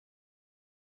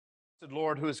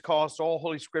Lord, who has caused all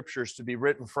holy scriptures to be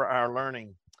written for our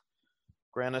learning,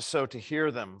 grant us so to hear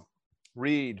them,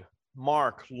 read,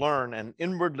 mark, learn, and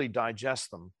inwardly digest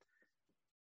them,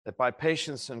 that by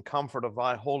patience and comfort of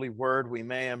thy holy word we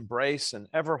may embrace and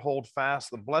ever hold fast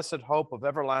the blessed hope of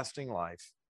everlasting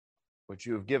life, which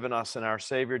you have given us in our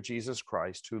Savior Jesus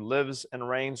Christ, who lives and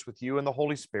reigns with you in the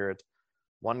Holy Spirit,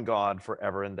 one God,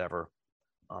 forever and ever.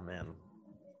 Amen.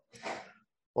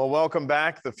 Well, welcome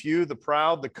back, the few, the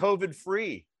proud, the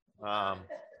COVID-free.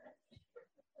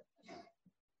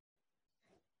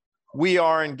 We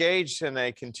are engaged in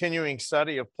a continuing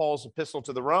study of Paul's epistle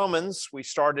to the Romans. We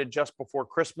started just before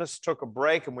Christmas, took a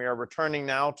break, and we are returning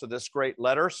now to this great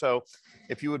letter. So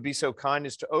if you would be so kind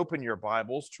as to open your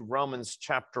Bibles to Romans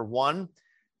chapter 1,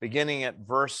 beginning at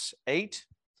verse 8,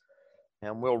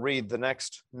 and we'll read the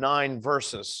next 9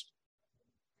 verses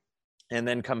and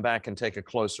then come back and take a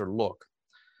closer look.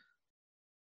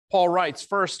 Paul writes,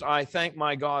 "First, I thank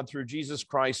my God through Jesus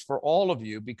Christ for all of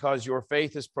you, because your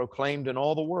faith is proclaimed in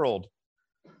all the world.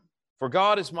 For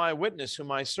God is my witness,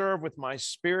 whom I serve with my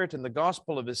spirit in the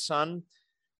gospel of his Son,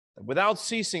 that without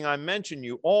ceasing I mention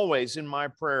you always in my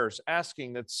prayers,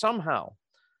 asking that somehow,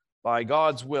 by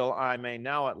God's will, I may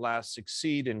now at last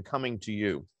succeed in coming to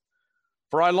you.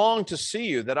 For I long to see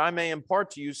you, that I may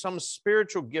impart to you some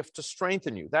spiritual gift to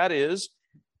strengthen you, that is,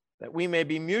 that we may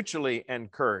be mutually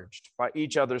encouraged by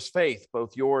each other's faith,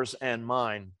 both yours and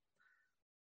mine.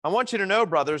 I want you to know,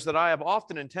 brothers, that I have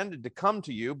often intended to come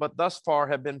to you, but thus far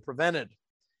have been prevented,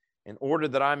 in order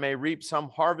that I may reap some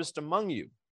harvest among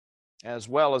you, as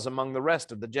well as among the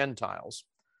rest of the Gentiles.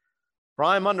 For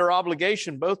I am under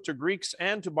obligation both to Greeks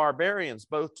and to barbarians,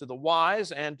 both to the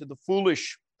wise and to the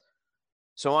foolish.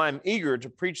 So I am eager to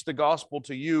preach the gospel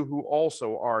to you who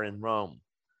also are in Rome.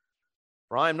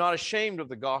 For I am not ashamed of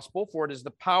the gospel, for it is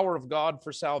the power of God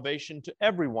for salvation to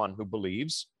everyone who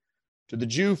believes, to the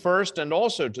Jew first and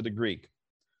also to the Greek.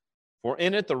 For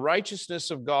in it the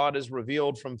righteousness of God is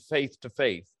revealed from faith to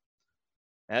faith.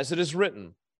 As it is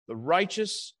written, the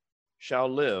righteous shall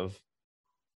live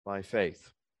by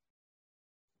faith."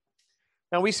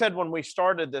 Now, we said when we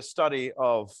started this study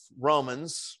of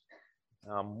Romans,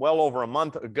 well over a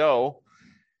month ago,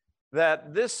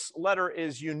 that this letter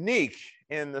is unique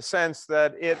in the sense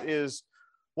that it is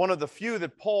one of the few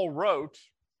that Paul wrote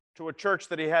to a church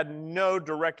that he had no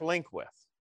direct link with.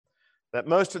 That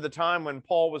most of the time when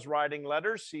Paul was writing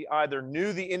letters, he either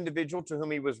knew the individual to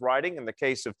whom he was writing, in the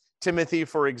case of Timothy,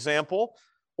 for example,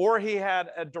 or he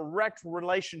had a direct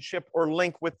relationship or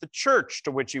link with the church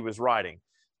to which he was writing.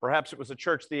 Perhaps it was a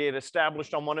church that he had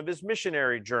established on one of his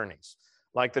missionary journeys,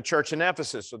 like the church in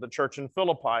Ephesus or the church in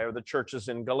Philippi or the churches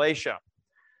in Galatia.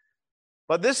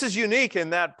 But this is unique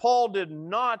in that Paul did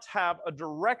not have a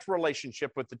direct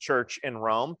relationship with the church in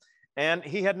Rome, and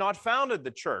he had not founded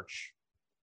the church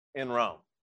in Rome.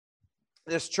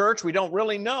 This church, we don't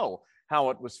really know how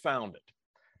it was founded.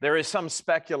 There is some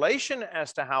speculation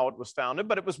as to how it was founded,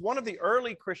 but it was one of the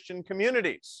early Christian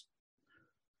communities.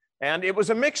 And it was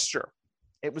a mixture.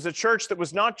 It was a church that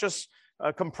was not just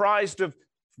comprised of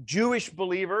Jewish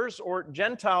believers or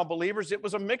Gentile believers. It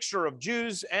was a mixture of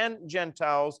Jews and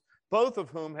Gentiles, both of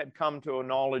whom had come to a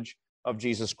knowledge of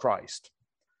Jesus Christ.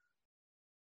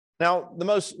 Now, the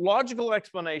most logical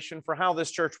explanation for how this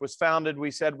church was founded,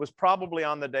 we said, was probably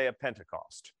on the day of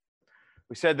Pentecost.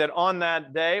 We said that on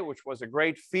that day, which was a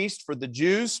great feast for the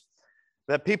Jews,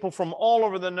 that people from all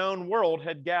over the known world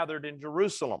had gathered in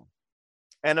Jerusalem.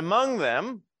 And among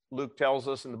them, Luke tells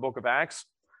us in the book of Acts,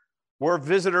 were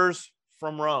visitors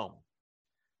from Rome.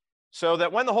 So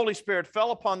that when the Holy Spirit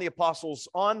fell upon the apostles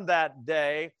on that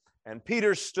day, and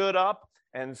Peter stood up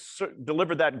and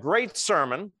delivered that great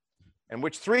sermon in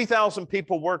which 3,000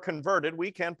 people were converted, we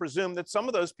can presume that some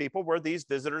of those people were these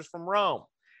visitors from Rome.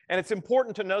 And it's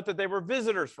important to note that they were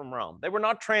visitors from Rome. They were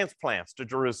not transplants to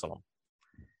Jerusalem.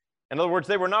 In other words,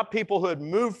 they were not people who had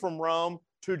moved from Rome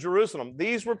to Jerusalem.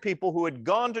 These were people who had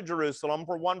gone to Jerusalem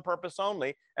for one purpose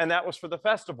only, and that was for the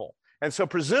festival. And so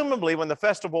presumably when the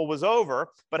festival was over,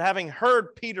 but having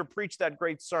heard Peter preach that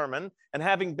great sermon and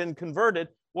having been converted,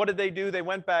 what did they do? They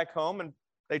went back home and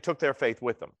they took their faith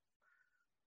with them.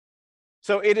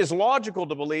 So it is logical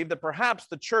to believe that perhaps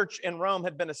the church in Rome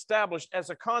had been established as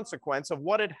a consequence of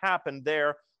what had happened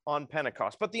there on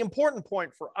Pentecost. But the important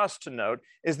point for us to note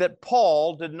is that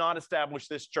Paul did not establish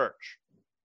this church.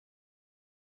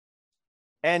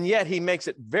 And yet he makes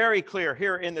it very clear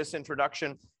here in this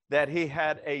introduction that he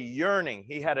had a yearning,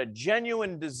 he had a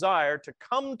genuine desire to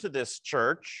come to this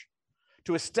church,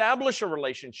 to establish a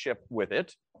relationship with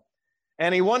it.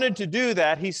 And he wanted to do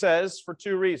that, he says, for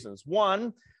 2 reasons.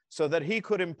 One, so that he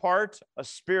could impart a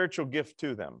spiritual gift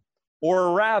to them.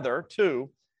 or rather,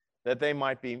 two, that they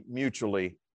might be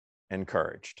mutually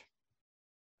encouraged.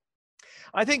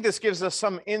 I think this gives us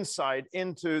some insight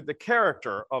into the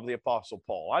character of the Apostle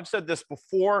Paul. I've said this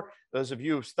before, those of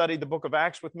you who've studied the book of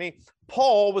Acts with me.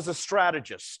 Paul was a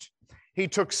strategist. He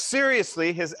took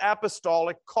seriously his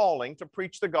apostolic calling to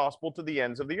preach the gospel to the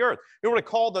ends of the earth. You'll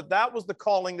recall that that was the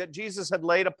calling that Jesus had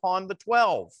laid upon the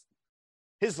 12.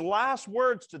 His last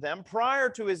words to them prior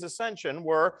to his ascension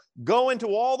were, "Go into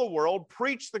all the world,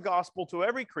 preach the gospel to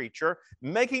every creature,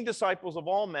 making disciples of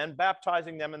all men,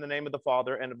 baptizing them in the name of the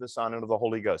Father and of the Son and of the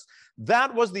Holy Ghost."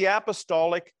 That was the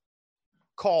apostolic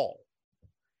call.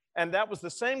 And that was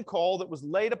the same call that was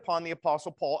laid upon the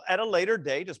Apostle Paul at a later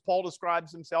date, as Paul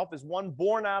describes himself as one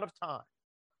born out of time.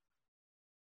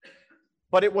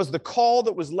 But it was the call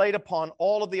that was laid upon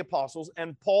all of the apostles,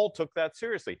 and Paul took that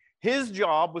seriously. His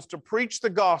job was to preach the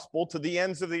gospel to the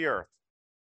ends of the earth,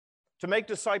 to make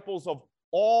disciples of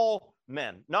all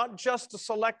men, not just a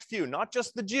select few, not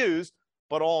just the Jews,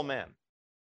 but all men.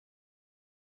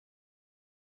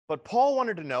 But Paul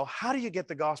wanted to know, how do you get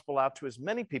the gospel out to as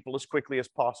many people as quickly as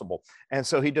possible? And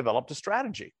so he developed a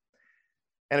strategy.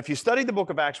 And if you study the book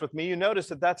of Acts with me, you notice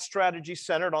that that strategy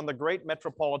centered on the great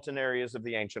metropolitan areas of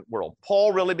the ancient world.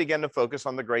 Paul really began to focus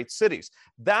on the great cities.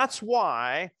 That's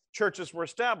why churches were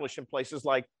established in places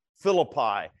like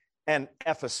Philippi and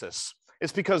Ephesus.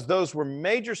 It's because those were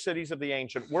major cities of the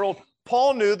ancient world.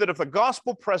 Paul knew that if a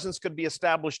gospel presence could be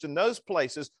established in those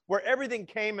places where everything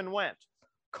came and went,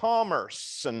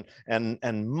 commerce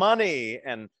and money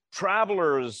and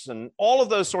travelers and all of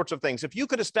those sorts of things, if you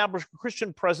could establish a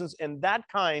Christian presence in that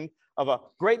kind of a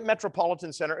great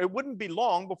metropolitan center, it wouldn't be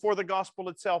long before the gospel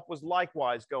itself was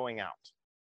likewise going out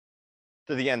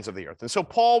to the ends of the earth. And so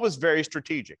Paul was very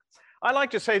strategic. I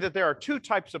like to say that there are two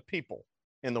types of people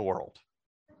in the world.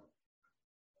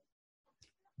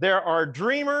 There are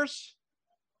dreamers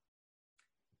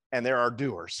and there are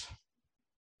doers.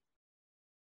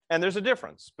 And there's a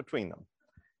difference between them.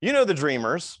 You know the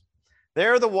dreamers.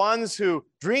 They're the ones who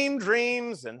dream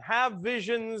dreams and have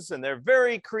visions, and they're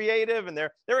very creative, and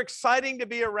they're exciting to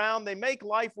be around. They make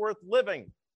life worth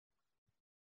living.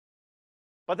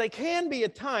 But they can be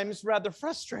at times rather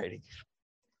frustrating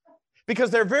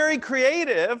because they're very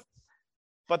creative,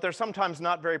 but they're sometimes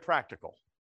not very practical.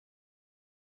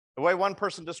 The way one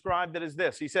person described it is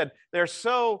this. He said, they're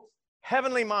so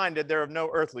heavenly minded, they're of no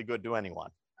earthly good to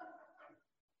anyone.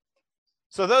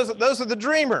 So those are the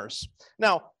dreamers.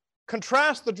 Now,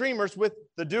 contrast the dreamers with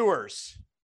the doers.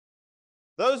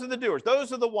 Those are the doers.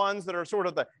 Those are the ones that are sort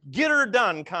of the get her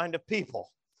done kind of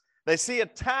people. They see a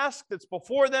task that's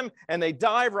before them and they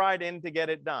dive right in to get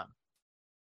it done.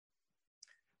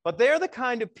 But they're the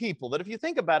kind of people that, if you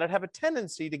think about it, have a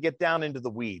tendency to get down into the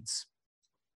weeds,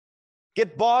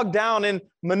 get bogged down in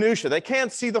minutia. They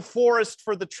can't see the forest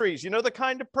for the trees. You know the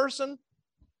kind of person?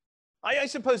 I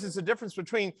suppose it's a difference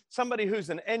between somebody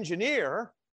who's an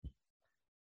engineer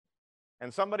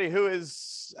and somebody who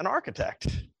is an architect.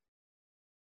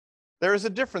 There is a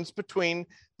difference between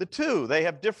the two. They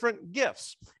have different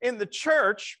gifts. In the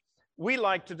church, we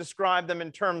like to describe them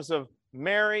in terms of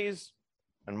Marys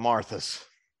and Marthas.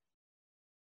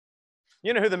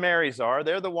 You know who the Marys are.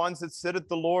 They're the ones that sit at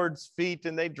the Lord's feet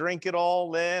and they drink it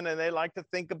all in and they like to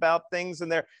think about things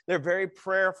and they're very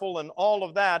prayerful and all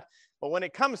of that. But when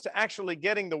it comes to actually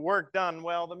getting the work done,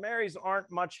 well, the Marys aren't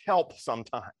much help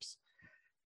sometimes.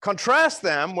 Contrast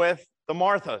them with the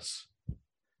Marthas,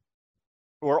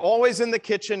 who are always in the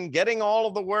kitchen getting all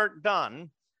of the work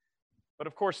done, but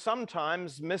of course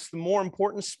sometimes miss the more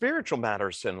important spiritual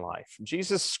matters in life.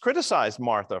 Jesus criticized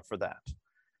Martha for that.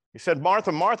 He said,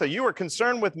 "Martha, Martha, you are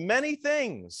concerned with many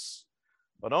things,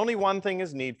 but only one thing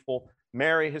is needful.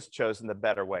 Mary has chosen the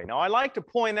better way." Now, I like to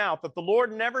point out that the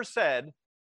Lord never said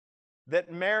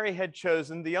that Mary had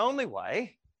chosen the only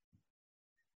way,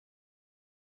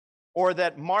 or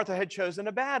that Martha had chosen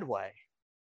a bad way.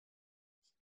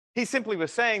 He simply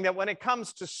was saying that when it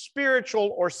comes to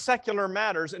spiritual or secular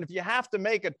matters, and if you have to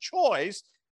make a choice,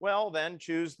 well, then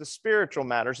choose the spiritual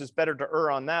matters. It's better to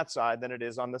err on that side than it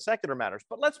is on the secular matters.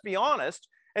 But let's be honest,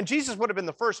 and Jesus would have been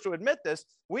the first to admit this,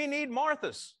 we need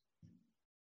Marthas.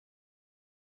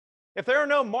 If there are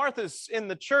no Marthas in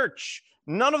the church,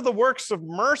 none of the works of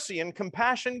mercy and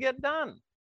compassion get done.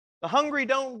 The hungry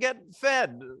don't get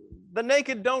fed. The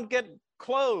naked don't get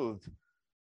clothed.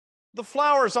 The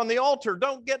flowers on the altar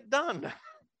don't get done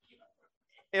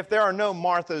if there are no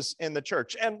Marthas in the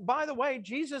church. And by the way,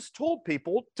 Jesus told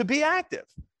people to be active.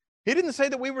 He didn't say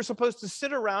that we were supposed to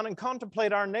sit around and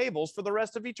contemplate our navels for the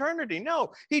rest of eternity.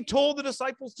 No, he told the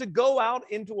disciples to go out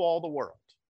into all the world.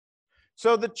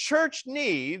 So the church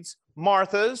needs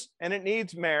Marthas and it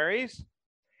needs Marys.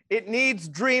 It needs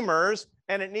dreamers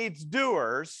and it needs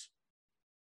doers.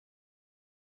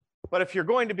 But if you're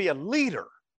going to be a leader,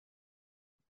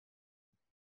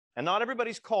 and not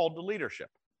everybody's called to leadership,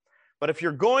 but if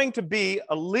you're going to be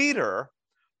a leader,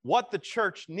 what the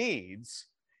church needs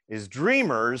is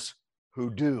dreamers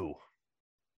who do.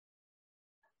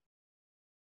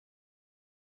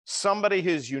 Somebody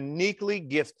who's uniquely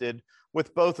gifted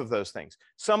with both of those things.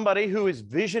 Somebody who is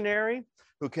visionary,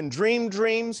 who can dream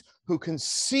dreams, who can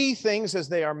see things as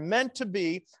they are meant to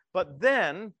be, but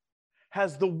then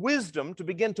has the wisdom to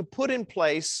begin to put in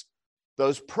place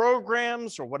those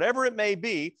programs or whatever it may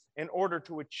be in order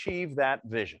to achieve that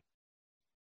vision.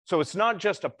 So it's not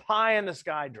just a pie in the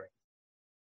sky dream.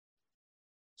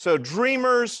 So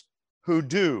dreamers who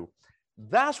do.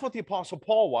 That's what the Apostle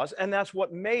Paul was, and that's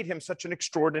what made him such an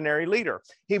extraordinary leader.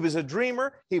 He was a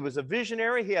dreamer, he was a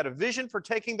visionary, he had a vision for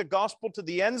taking the gospel to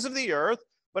the ends of the earth,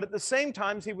 but at the same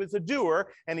time, he was a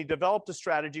doer, and he developed a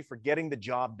strategy for getting the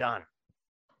job done.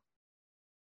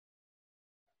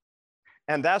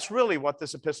 And that's really what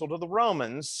this epistle to the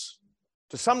Romans,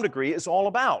 to some degree, is all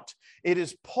about. It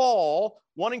is Paul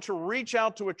wanting to reach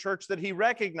out to a church that he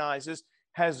recognizes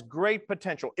has great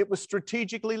potential. It was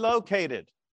strategically located.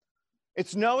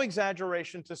 It's no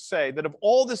exaggeration to say that of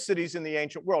all the cities in the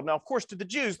ancient world, now, of course, to the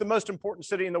Jews, the most important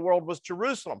city in the world was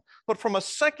Jerusalem. But from a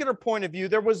secular point of view,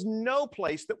 there was no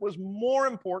place that was more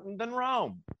important than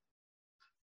Rome.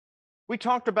 We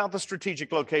talked about the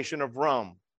strategic location of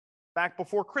Rome. Back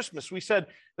before Christmas, we said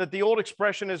that the old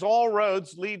expression is all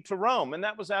roads lead to Rome, and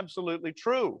that was absolutely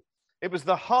true. It was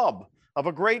the hub of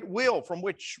a great wheel from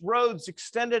which roads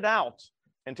extended out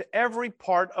into every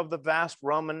part of the vast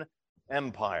Roman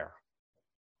Empire.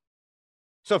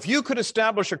 So if you could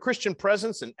establish a Christian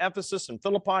presence in Ephesus and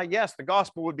Philippi, yes, the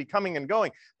gospel would be coming and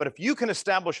going. But if you can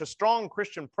establish a strong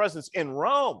Christian presence in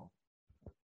Rome,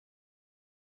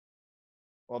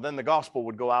 well, then the gospel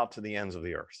would go out to the ends of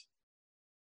the earth.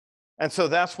 And so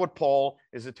that's what Paul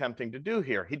is attempting to do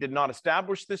here. He did not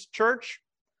establish this church,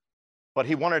 but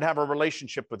he wanted to have a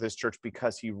relationship with this church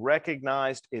because he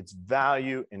recognized its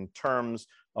value in terms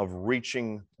of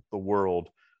reaching the world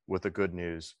with the good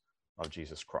news of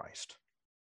Jesus Christ.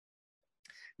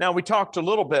 Now, we talked a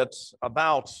little bit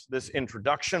about this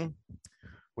introduction.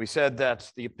 We said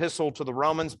that the epistle to the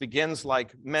Romans begins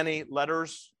like many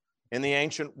letters in the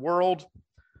ancient world.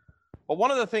 But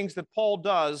one of the things that Paul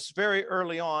does very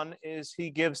early on is he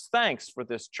gives thanks for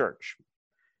this church.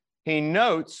 He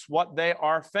notes what they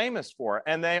are famous for,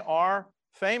 and they are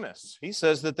famous. He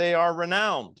says that they are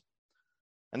renowned.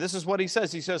 And this is what he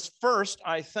says. He says, "First,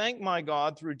 I thank my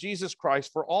God through Jesus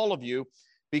Christ for all of you,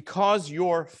 because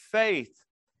your faith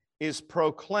is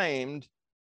proclaimed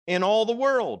in all the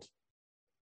world.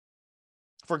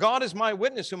 For God is my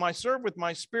witness, whom I serve with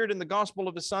my spirit in the gospel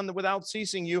of his Son, that without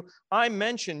ceasing I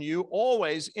mention you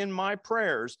always in my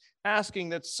prayers, asking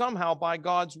that somehow by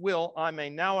God's will I may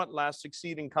now at last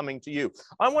succeed in coming to you."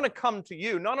 I want to come to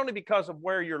you not only because of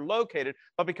where you're located,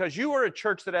 but because you are a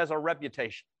church that has a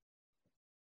reputation.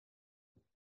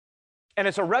 And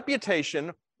it's a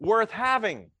reputation worth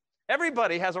having.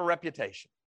 Everybody has a reputation.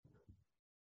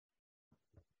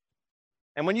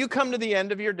 And when you come to the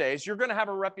end of your days, you're going to have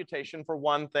a reputation for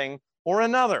one thing or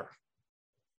another.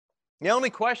 The only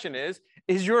question is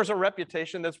yours a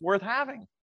reputation that's worth having?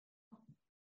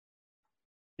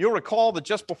 You'll recall that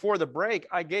just before the break,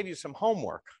 I gave you some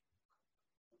homework.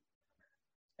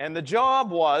 And the job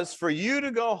was for you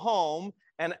to go home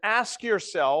and ask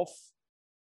yourself,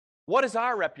 what is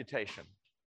our reputation?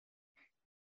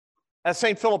 As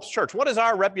St. Philip's Church, what is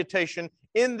our reputation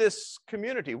in this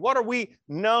community? What are we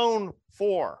known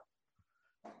for?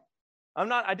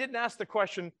 I didn't ask the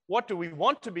question, what do we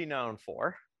want to be known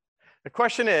for? The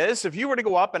question is, if you were to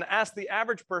go up and ask the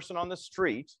average person on the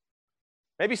street,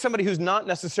 maybe somebody who's not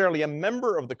necessarily a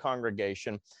member of the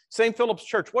congregation, St. Philip's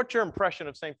Church, what's your impression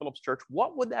of St. Philip's Church?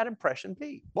 What would that impression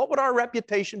be? What would our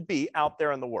reputation be out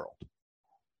there in the world?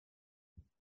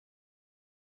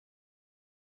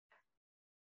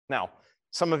 Now,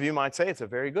 some of you might say it's a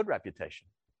very good reputation.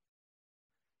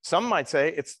 Some might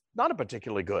say it's not a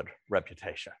particularly good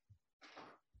reputation.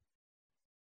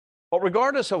 But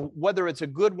regardless of whether it's a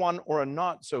good one or a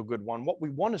not so good one, what we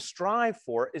want to strive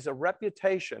for is a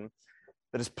reputation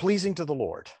that is pleasing to the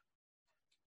Lord.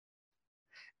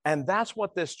 And that's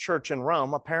what this church in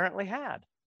Rome apparently had.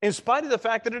 In spite of the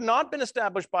fact that it had not been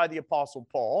established by the Apostle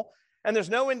Paul, and there's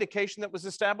no indication that was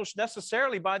established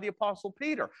necessarily by the Apostle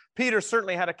Peter. Peter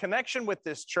certainly had a connection with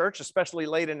this church, especially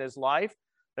late in his life.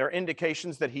 There are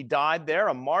indications that he died there,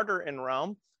 a martyr in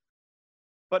Rome.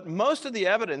 But most of the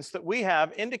evidence that we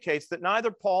have indicates that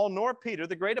neither Paul nor Peter,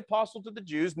 the great apostle to the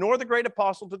Jews, nor the great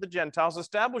apostle to the Gentiles,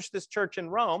 established this church in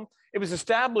Rome. It was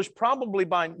established probably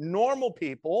by normal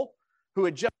people who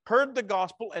had just heard the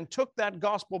gospel and took that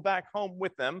gospel back home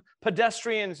with them,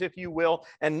 pedestrians, if you will.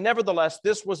 And nevertheless,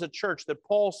 this was a church that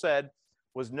Paul said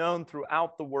was known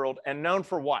throughout the world, and known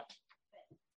for what?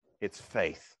 Its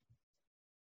faith.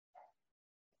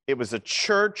 It was a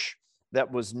church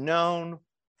that was known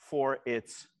for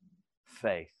its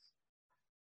faith.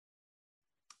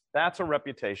 That's a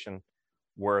reputation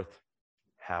worth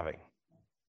having.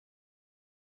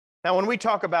 Now, when we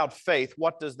talk about faith,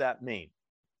 what does that mean?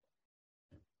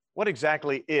 What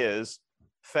exactly is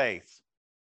faith?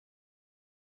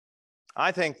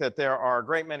 I think that there are a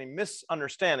great many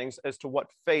misunderstandings as to what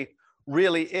faith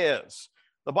really is.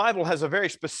 The Bible has a very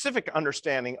specific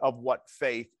understanding of what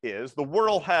faith is. The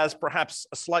world has perhaps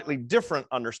a slightly different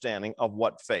understanding of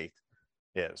what faith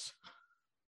is.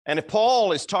 And if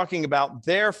Paul is talking about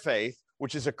their faith,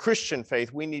 which is a Christian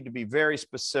faith, we need to be very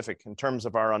specific in terms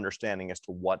of our understanding as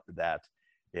to what that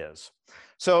is.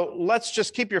 So let's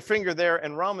just keep your finger there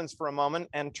in Romans for a moment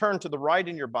and turn to the right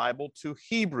in your Bible to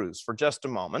Hebrews for just a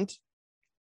moment.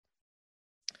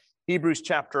 Hebrews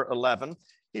chapter 11.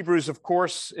 Hebrews, of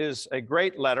course, is a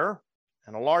great letter,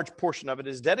 and a large portion of it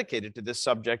is dedicated to this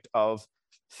subject of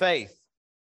faith.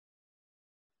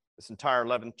 This entire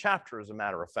 11th chapter, as a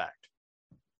matter of fact.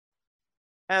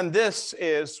 And this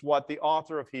is what the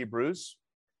author of Hebrews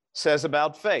says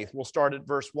about faith. We'll start at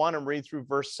verse 1 and read through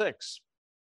verse 6.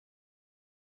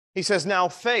 He says, "Now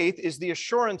faith is the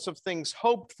assurance of things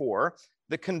hoped for,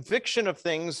 the conviction of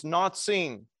things not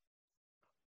seen.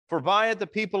 For by it the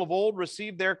people of old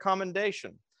received their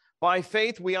commendation. By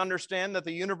faith we understand that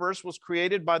the universe was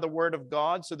created by the word of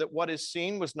God, so that what is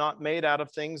seen was not made out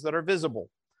of things that are visible.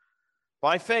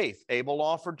 By faith Abel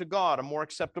offered to God a more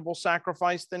acceptable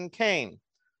sacrifice than Cain,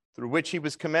 through which he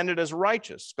was commended as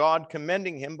righteous, God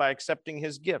commending him by accepting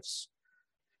his gifts.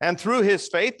 And through his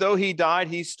faith, though he died,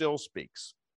 he still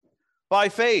speaks. By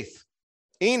faith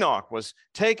Enoch was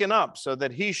taken up so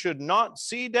that he should not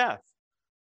see death,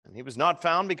 and he was not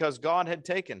found because God had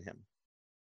taken him.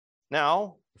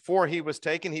 Now, before he was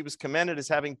taken, he was commended as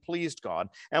having pleased God.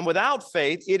 And without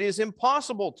faith, it is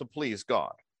impossible to please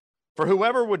God. For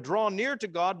whoever would draw near to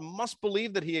God must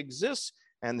believe that he exists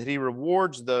and that he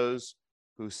rewards those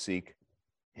who seek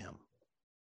him."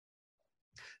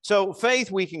 So faith,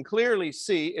 we can clearly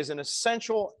see, is an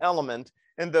essential element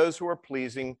in those who are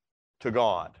pleasing to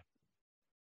God.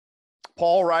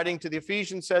 Paul, writing to the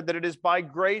Ephesians, said that it is by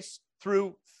grace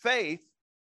through faith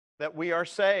that we are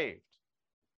saved.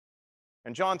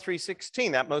 And John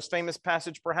 3:16, that most famous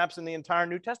passage perhaps in the entire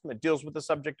New Testament, deals with the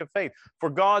subject of faith.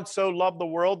 "For God so loved the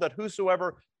world that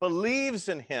whosoever believes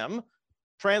in him,"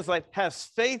 translate, has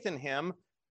faith in him,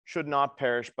 "should not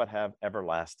perish but have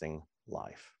everlasting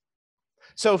life."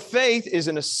 So faith is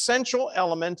an essential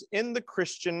element in the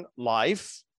Christian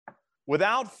life.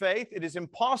 Without faith, it is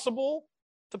impossible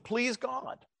to please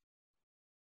God.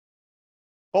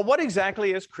 But what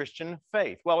exactly is Christian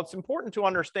faith? Well, it's important to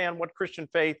understand what Christian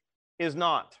faith is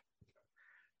not.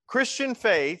 Christian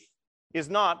faith is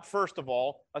not, first of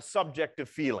all, a subjective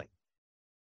feeling.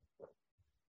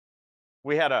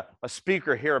 We had a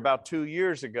speaker here about 2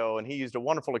 years ago, and he used a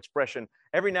wonderful expression.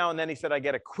 Every now and then he said, "I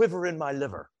get a quiver in my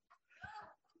liver."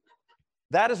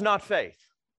 That is not faith.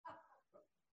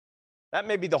 That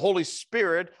may be the Holy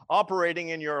Spirit operating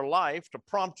in your life to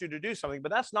prompt you to do something, but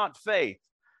that's not faith.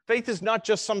 Faith is not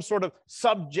just some sort of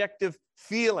subjective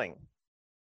feeling.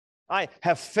 I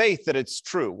have faith that it's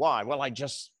true. Why? Well, I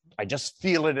just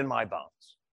feel it in my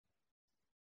bones.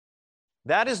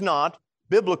 That is not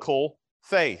biblical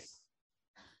faith.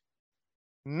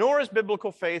 Nor is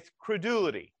biblical faith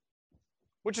credulity,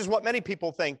 which is what many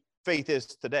people think faith is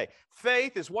today.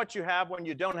 Faith is what you have when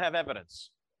you don't have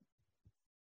evidence.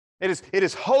 It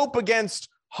is hope against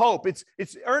hope.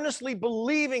 It's earnestly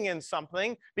believing in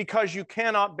something because you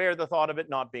cannot bear the thought of it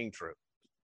not being true.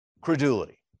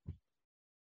 Credulity.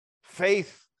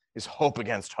 Faith is hope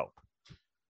against hope.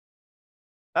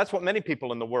 That's what many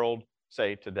people in the world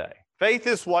say today. Faith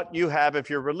is what you have if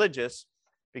you're religious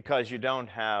because you don't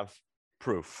have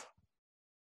proof.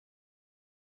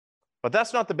 But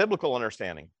that's not the biblical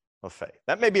understanding of faith.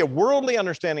 That may be a worldly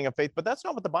understanding of faith, but that's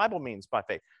not what the Bible means by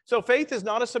faith. So faith is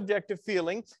not a subjective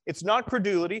feeling. It's not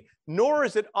credulity, nor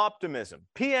is it optimism.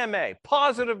 PMA,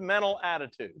 positive mental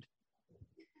attitude.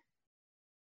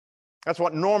 That's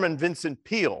what Norman Vincent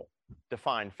Peale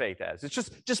defined faith as. It's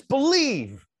just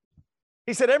believe.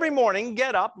 He said every morning,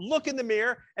 get up, look in the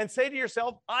mirror, and say to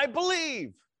yourself, "I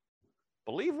believe."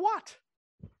 Believe what?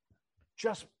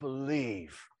 Just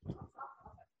believe.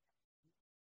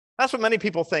 That's what many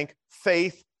people think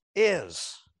faith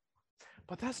is.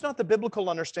 But that's not the biblical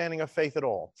understanding of faith at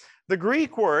all. The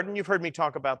Greek word, and you've heard me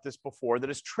talk about this before, that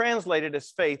is translated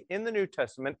as faith in the New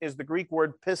Testament is the Greek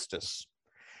word pistis.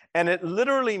 And it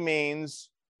literally means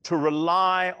to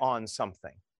rely on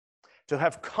something, to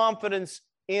have confidence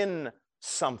in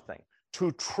something,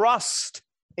 to trust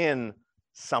in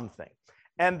something.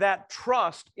 And that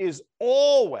trust is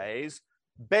always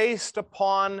based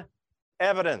upon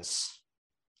evidence.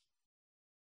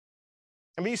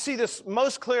 I mean, you see this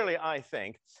most clearly, I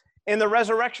think, in the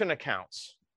resurrection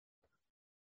accounts.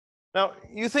 Now,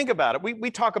 you think about it.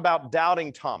 We talk about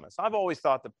doubting Thomas. I've always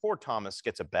thought that poor Thomas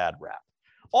gets a bad rap.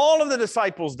 All of the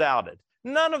disciples doubted.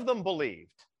 None of them believed.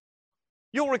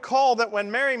 You'll recall that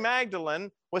when Mary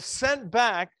Magdalene was sent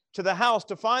back to the house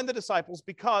to find the disciples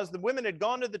because the women had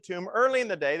gone to the tomb early in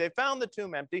the day, they found the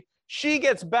tomb empty. She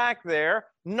gets back there,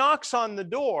 knocks on the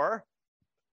door,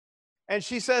 and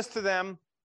she says to them,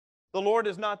 "The Lord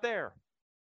is not there.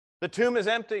 The tomb is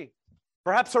empty.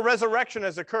 Perhaps a resurrection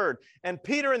has occurred." And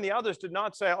Peter and the others did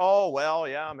not say, "Oh, well,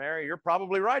 yeah, Mary, you're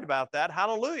probably right about that.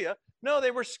 Hallelujah." No,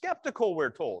 they were skeptical, we're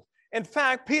told. In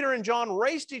fact, Peter and John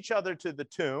raced each other to the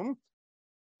tomb.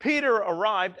 Peter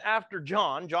arrived after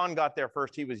John. John got there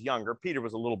first. He was younger. Peter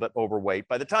was a little bit overweight.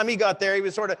 By the time he got there, he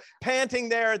was sort of panting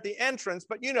there at the entrance.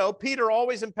 But you know, Peter,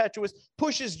 always impetuous,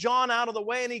 pushes John out of the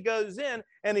way and he goes in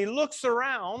and he looks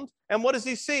around. And what does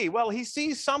he see? Well, he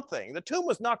sees something. The tomb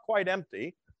was not quite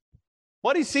empty.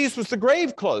 What he sees was the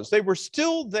grave clothes. They were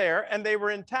still there and they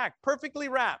were intact, perfectly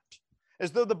wrapped,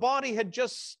 as though the body had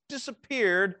just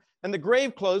disappeared and the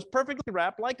grave clothes perfectly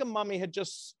wrapped like a mummy had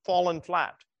just fallen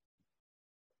flat.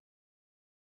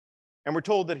 And we're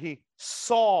told that he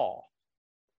saw.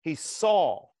 He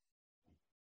saw.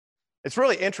 It's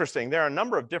really interesting. There are a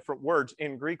number of different words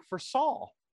in Greek for saw.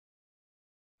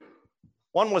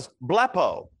 One was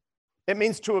blepo. It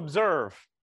means to observe.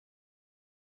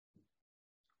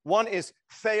 One is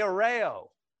theoreo,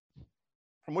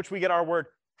 from which we get our word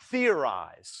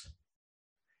theorize.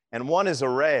 And one is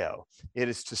areo. It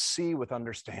is to see with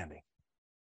understanding.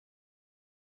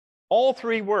 All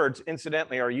three words,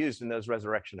 incidentally, are used in those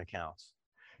resurrection accounts.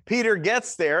 Peter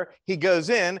gets there, he goes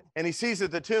in, and he sees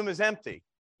that the tomb is empty.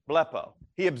 Blepo.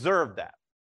 He observed that.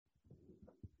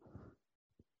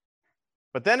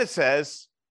 But then it says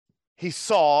he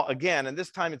saw again, and this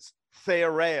time it's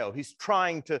theoreo. He's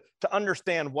trying to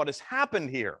understand what has happened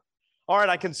here. All right,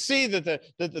 I can see that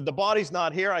the body's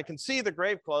not here. I can see the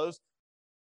grave clothes.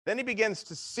 Then he begins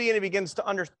to see and he begins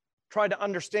to try to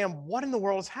understand what in the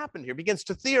world has happened here, begins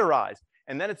to theorize.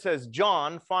 And then it says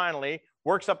John finally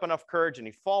works up enough courage and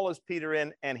he follows Peter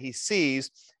in and he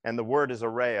sees, and the word is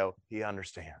areo, he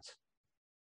understands.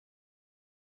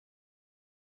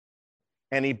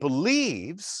 And he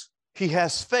believes, he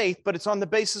has faith, but it's on the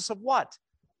basis of what?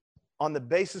 On the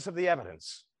basis of the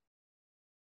evidence.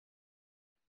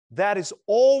 That is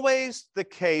always the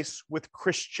case with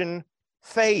Christian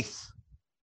faith.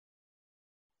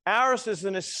 Ours is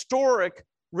an historic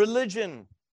religion.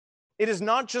 It is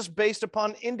not just based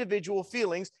upon individual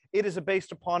feelings. It is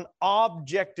based upon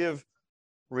objective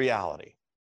reality.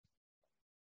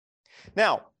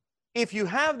 Now, if you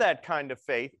have that kind of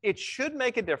faith, it should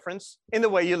make a difference in the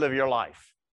way you live your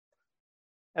life.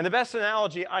 And the best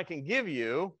analogy I can give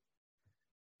you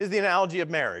is the analogy of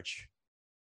marriage.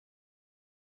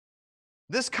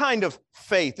 This kind of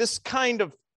faith, this kind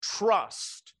of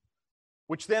trust,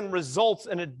 which then results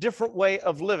in a different way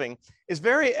of living, is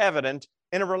very evident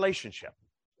in a relationship.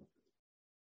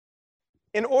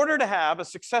 In order to have a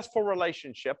successful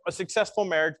relationship, a successful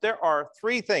marriage, there are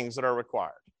three things that are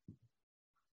required.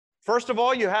 First of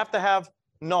all, you have to have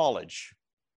knowledge.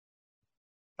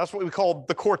 That's what we call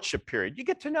the courtship period. You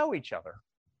get to know each other.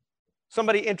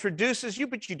 Somebody introduces you,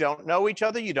 but you don't know each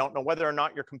other. You don't know whether or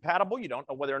not you're compatible. You don't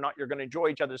know whether or not you're going to enjoy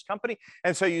each other's company.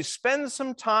 And so you spend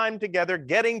some time together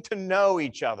getting to know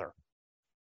each other.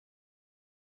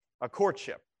 A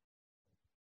courtship.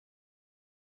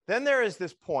 Then there is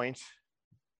this point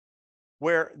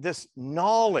where this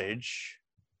knowledge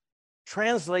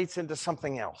translates into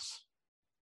something else.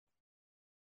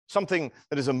 Something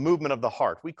that is a movement of the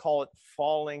heart. We call it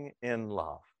falling in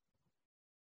love.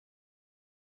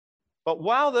 But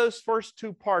while those first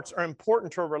two parts are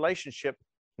important to a relationship,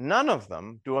 none of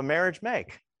them do a marriage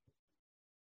make.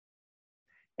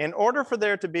 In order for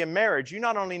there to be a marriage, you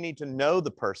not only need to know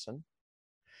the person,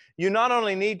 you not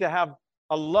only need to have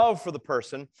a love for the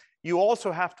person, you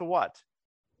also have to what?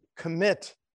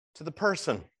 Commit to the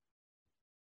person.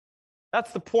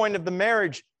 That's the point of the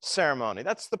marriage ceremony.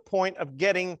 That's the point of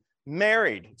getting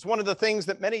married. It's one of the things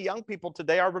that many young people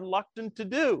today are reluctant to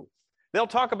do. They'll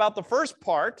talk about the first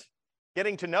part,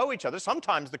 getting to know each other.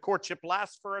 Sometimes the courtship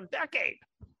lasts for a decade.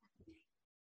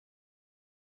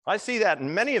 I see that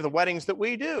in many of the weddings that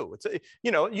we do. It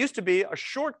used to be a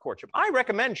short courtship. I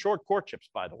recommend short courtships,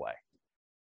 by the way.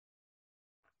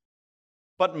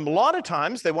 But a lot of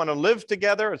times they want to live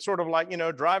together. It's sort of like,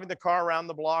 driving the car around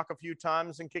the block a few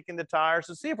times and kicking the tires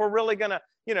to see if we're really going to,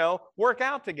 work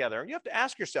out together. You have to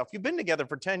ask yourself, you've been together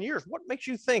for 10 years. What makes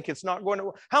you think it's not going to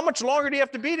work? How much longer do you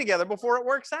have to be together before it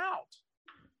works out?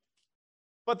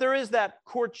 But there is that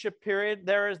courtship period.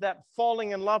 There is that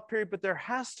falling in love period. But there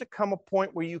has to come a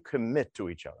point where you commit to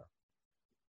each other.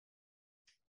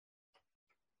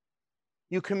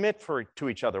 You commit to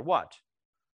each other. What?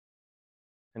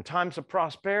 In times of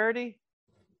prosperity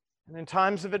and in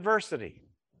times of adversity.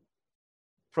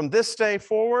 From this day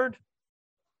forward,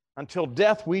 until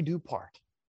death we do part.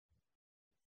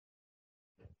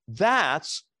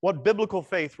 That's what biblical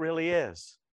faith really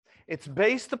is. It's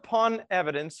based upon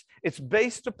evidence. It's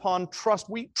based upon trust.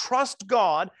 We trust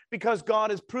God because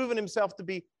God has proven himself to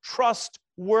be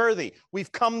trustworthy.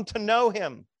 We've come to know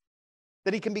him,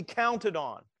 that he can be counted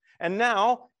on. And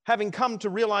now, having come to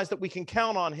realize that we can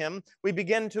count on him, we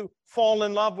begin to fall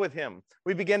in love with him.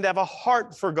 We begin to have a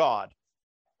heart for God.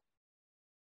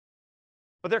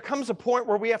 But there comes a point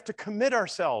where we have to commit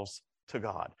ourselves to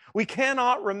God. We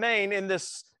cannot remain in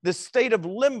this state of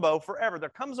limbo forever. There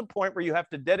comes a point where you have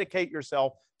to dedicate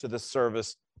yourself to the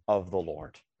service of the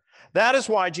Lord. That is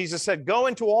why Jesus said, go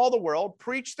into all the world,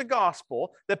 preach the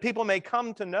gospel, that people may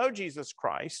come to know Jesus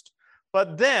Christ.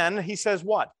 But then he says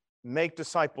what? Make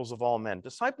disciples of all men.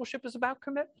 Discipleship is about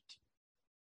commitment.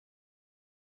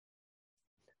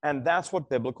 And that's what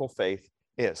biblical faith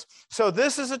is. So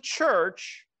this is a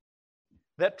church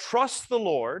that trusts the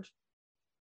Lord.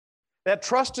 That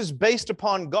trust is based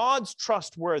upon God's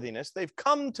trustworthiness. They've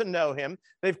come to know him.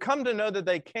 They've come to know that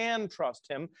they can trust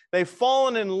him. They've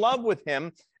fallen in love with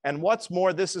him. And what's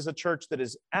more, this is a church that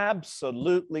is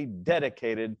absolutely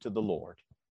dedicated to the Lord.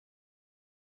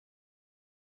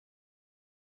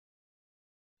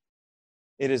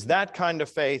 It is that kind of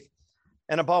faith.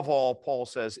 And above all, Paul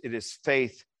says, it is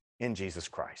faith in Jesus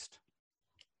Christ.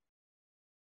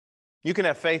 You can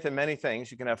have faith in many things.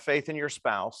 You can have faith in your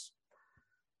spouse.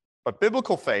 But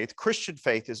biblical faith, Christian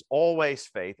faith, is always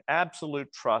faith,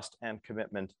 absolute trust and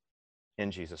commitment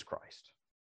in Jesus Christ.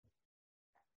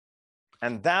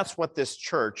 And that's what this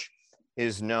church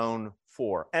is known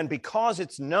for. And because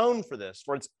it's known for this,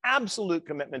 for its absolute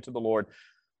commitment to the Lord,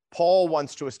 Paul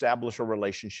wants to establish a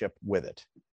relationship with it.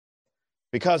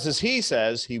 Because as he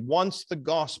says, he wants the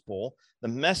gospel, the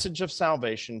message of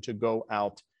salvation, to go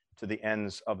out to the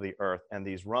ends of the earth. And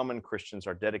these Roman Christians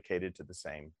are dedicated to the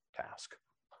same task.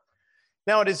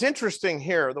 Now, it is interesting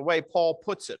here, the way Paul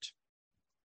puts it.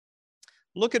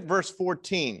 Look at verse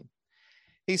 14.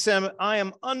 He said, I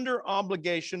am under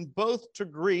obligation both to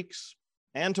Greeks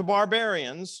and to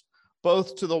barbarians,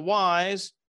 both to the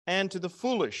wise and to the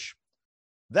foolish.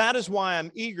 That is why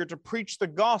I'm eager to preach the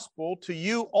gospel to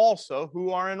you also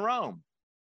who are in Rome.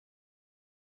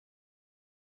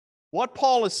 What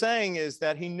Paul is saying is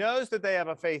that he knows that they have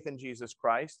a faith in Jesus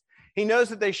Christ. He knows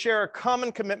that they share a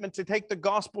common commitment to take the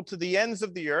gospel to the ends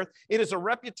of the earth. It is a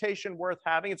reputation worth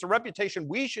having. It's a reputation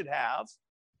we should have,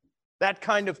 that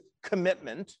kind of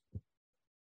commitment.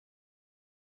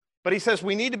 But he says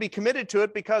we need to be committed to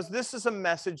it because this is a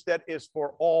message that is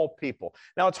for all people.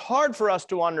 Now, it's hard for us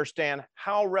to understand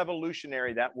how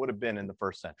revolutionary that would have been in the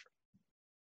first century,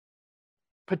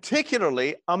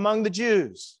 particularly among the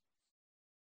Jews.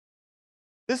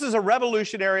 This is a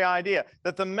revolutionary idea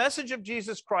that the message of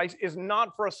Jesus Christ is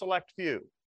not for a select few.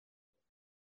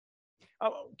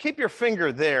 Keep your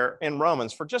finger there in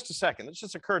Romans for just a second. It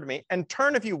just occurred to me. And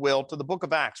turn, if you will, to the book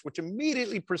of Acts, which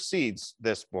immediately precedes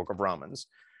this book of Romans.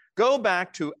 Go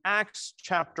back to Acts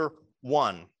chapter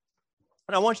 1.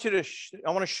 And I want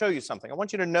to show you something. I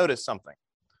want you to notice something.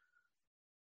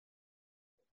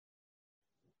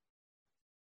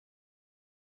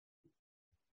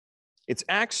 It's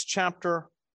Acts chapter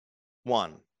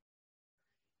 1.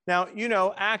 Now, you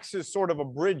know, Acts is sort of a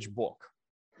bridge book.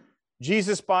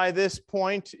 Jesus, by this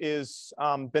point, is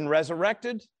been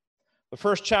resurrected. The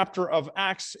first chapter of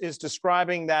Acts is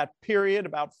describing that period,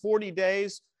 about 40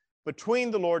 days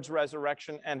between the Lord's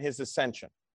resurrection and his ascension.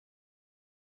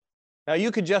 Now,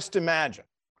 you could just imagine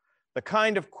the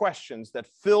kind of questions that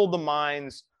filled the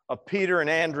minds of Peter and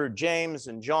Andrew, James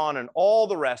and John, and all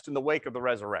the rest in the wake of the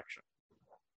resurrection.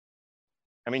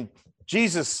 I mean,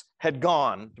 Jesus had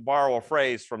gone, to borrow a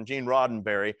phrase from Gene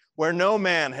Roddenberry, where no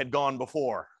man had gone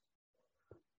before.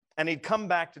 And he'd come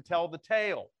back to tell the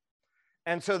tale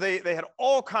And so they had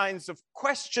all kinds of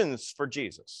questions for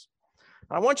Jesus.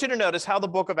 I want you to notice how the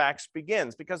book of Acts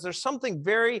begins, because there's something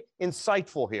very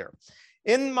insightful here.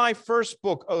 In my first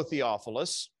book, O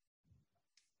Theophilus,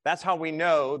 that's how we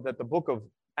know that the book of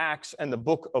Acts and the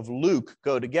book of Luke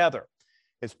go together.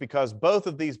 It's because both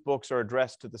of these books are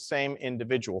addressed to the same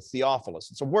individual,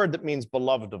 Theophilus. It's a word that means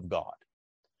beloved of God.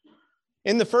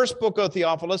 In the first book, O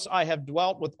Theophilus, I have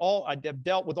dealt with all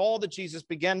that Jesus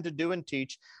began to do and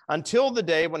teach until the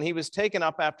day when he was taken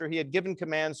up after he had given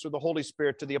commands through the Holy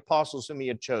Spirit to the apostles whom he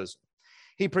had chosen.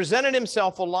 He presented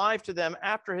himself alive to them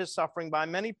after his suffering by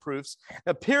many proofs,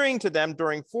 appearing to them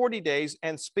during 40 days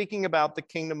and speaking about the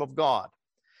kingdom of God.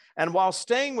 And while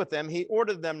staying with them, he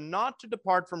ordered them not to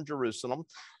depart from Jerusalem,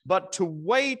 but to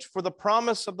wait for the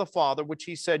promise of the Father, which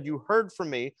he said, "You heard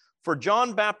from me. For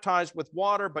John baptized with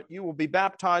water, but you will be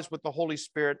baptized with the Holy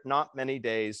Spirit not many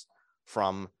days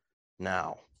from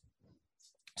now."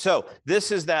 So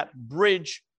this is that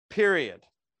bridge period.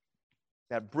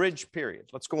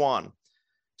 Let's go on.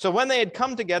 So when they had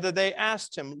come together, they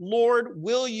asked him, "Lord,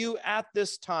 will you at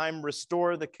this time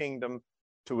restore the kingdom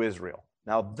to Israel?"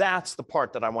 Now that's the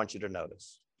part that I want you to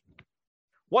notice.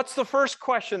 What's the first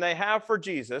question they have for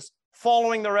Jesus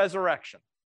following the resurrection?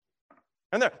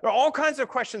 And there are all kinds of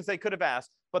questions they could have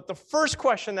asked, but the first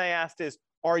question they asked is,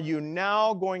 are you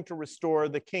now going to restore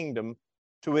the kingdom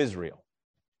to Israel?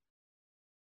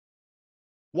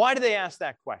 Why do they ask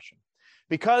that question?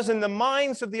 Because in the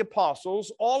minds of the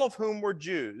apostles, all of whom were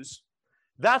Jews,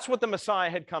 that's what the Messiah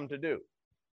had come to do.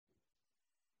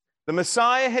 The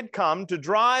Messiah had come to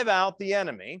drive out the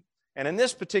enemy, and in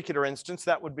this particular instance,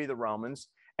 that would be the Romans,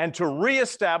 and to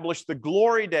reestablish the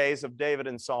glory days of David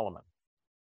and Solomon.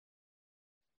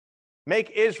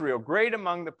 Make Israel great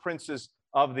among the princes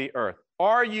of the earth.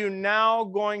 Are you now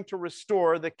going to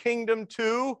restore the kingdom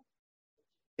to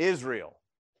Israel?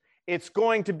 It's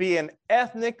going to be an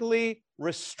ethnically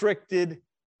restricted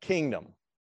kingdom.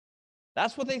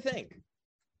 That's what they think.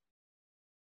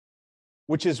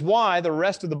 Which is why the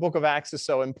rest of the book of Acts is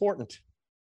so important.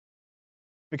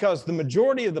 Because the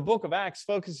majority of the book of Acts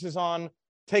focuses on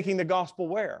taking the gospel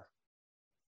where?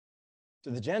 To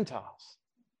the Gentiles.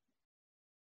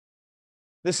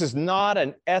 This is not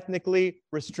an ethnically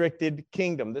restricted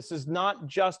kingdom. This is not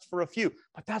just for a few,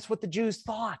 but that's what the Jews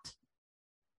thought.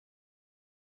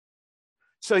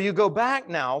 So you go back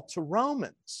now to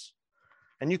Romans,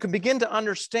 and you can begin to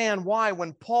understand why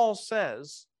when Paul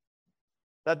says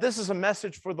that this is a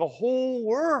message for the whole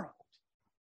world,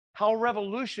 how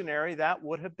revolutionary that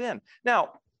would have been.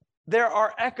 Now, there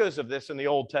are echoes of this in the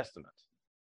Old Testament.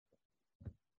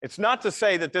 It's not to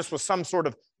say that this was some sort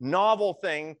of novel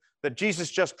thing that Jesus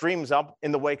just dreams up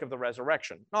in the wake of the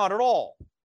resurrection. Not at all.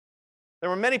 There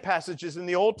were many passages in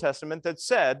the Old Testament that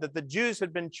said that the Jews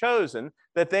had been chosen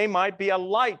that they might be a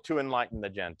light to enlighten the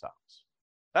Gentiles.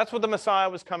 That's what the Messiah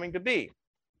was coming to be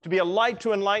a light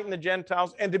to enlighten the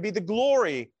Gentiles and to be the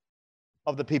glory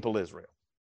of the people Israel.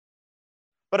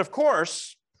 But of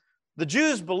course, the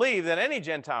Jews believed that any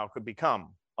Gentile could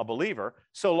become a believer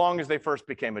so long as they first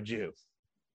became a Jew,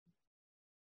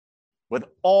 with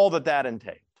all that that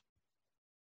entailed.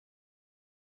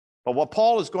 But what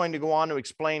Paul is going to go on to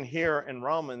explain here in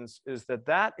Romans is that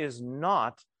that is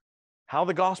not how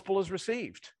the gospel is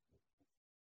received.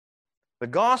 The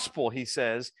gospel, he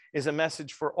says, is a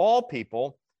message for all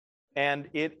people, and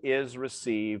it is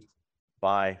received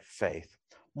by faith.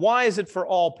 Why is it for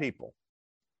all people?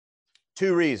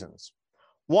 Two reasons.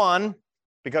 One,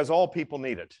 because all people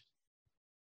need it.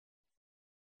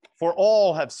 For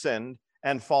all have sinned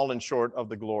and fallen short of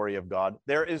the glory of God.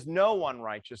 There is no one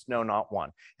righteous, no, not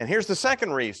one. And here's the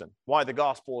second reason why the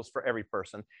gospel is for every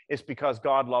person. It's because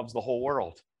God loves the whole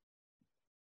world.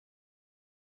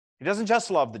 He doesn't just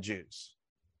love the Jews.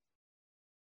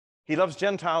 He loves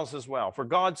Gentiles as well. For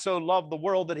God so loved the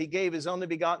world that he gave his only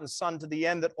begotten Son, to the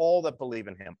end that all that believe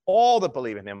in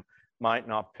him might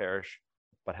not perish,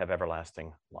 but have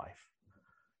everlasting life.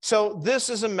 So this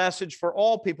is a message for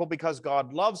all people because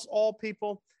God loves all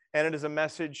people, and it is a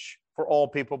message for all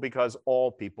people because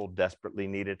all people desperately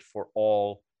need it, for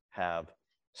all have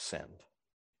sinned.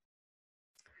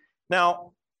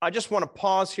 Now, I just want to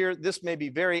pause here. This may be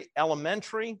very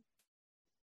elementary.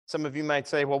 Some of you might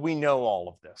say, well, we know all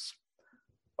of this.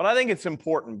 But I think it's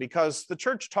important because the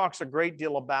church talks a great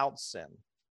deal about sin.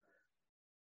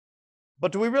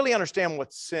 But do we really understand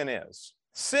what sin is?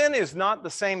 Sin is not the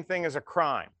same thing as a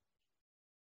crime.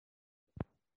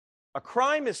 A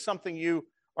crime is something you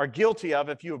are guilty of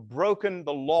if you have broken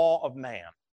the law of man.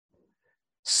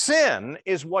 Sin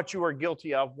is what you are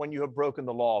guilty of when you have broken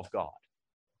the law of God.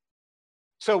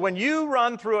 So when you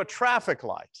run through a traffic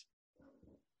light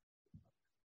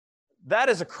that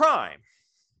is a crime,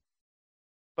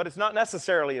 but it's not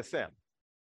necessarily a sin.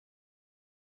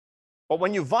 But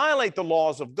when you violate the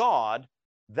laws of God,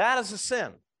 that is a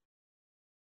sin.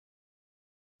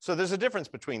 So there's a difference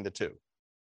between the two.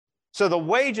 So the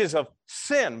wages of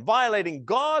sin, violating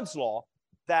God's law,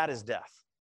 that is death.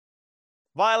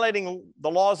 Violating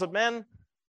the laws of men,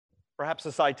 perhaps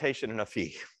a citation and a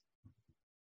fee.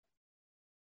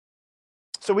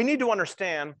 So we need to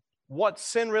understand what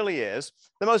sin really is.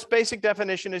 The most basic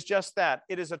definition is just that.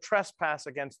 It is a trespass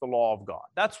against the law of God.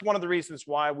 That's one of the reasons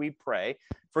why we pray,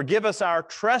 forgive us our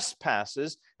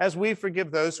trespasses as we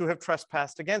forgive those who have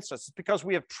trespassed against us. It's because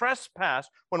we have trespassed.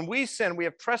 When we sin, we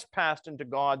have trespassed into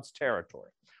God's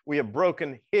territory. We have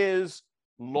broken his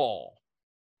law.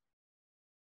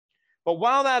 But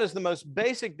while that is the most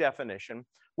basic definition,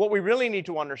 what we really need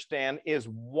to understand is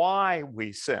why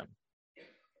we sin.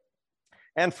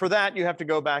 And for that, you have to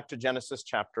go back to Genesis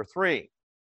chapter 3.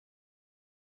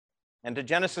 And to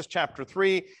Genesis chapter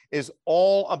 3 is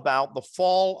all about the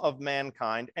fall of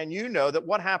mankind. And you know that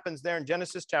what happens there in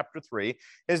Genesis chapter 3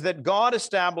 is that God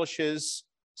establishes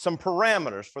some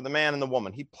parameters for the man and the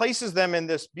woman. He places them in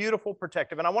this beautiful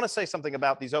protective. And I want to say something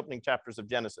about these opening chapters of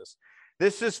Genesis.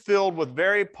 This is filled with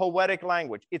very poetic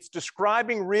language. It's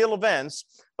describing real events,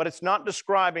 but it's not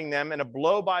describing them in a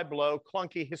blow-by-blow,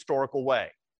 clunky historical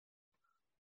way.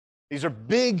 These are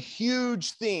big,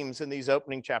 huge themes in these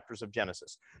opening chapters of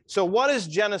Genesis. So what is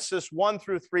Genesis 1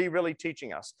 through 3 really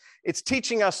teaching us? It's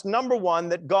teaching us, number one,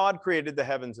 that God created the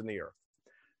heavens and the earth.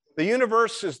 The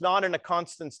universe is not in a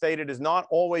constant state. It has not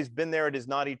always been there. It is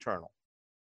not eternal.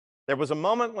 There was a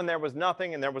moment when there was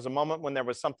nothing, and there was a moment when there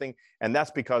was something, and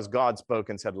that's because God spoke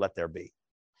and said, let there be.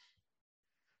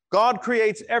 God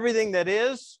creates everything that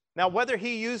is. Now, whether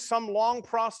he used some long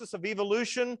process of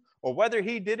evolution or whether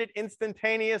he did it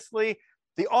instantaneously,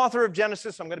 the author of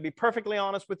Genesis, I'm going to be perfectly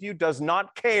honest with you, does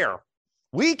not care.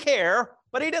 We care,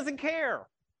 but he doesn't care.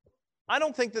 I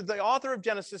don't think that the author of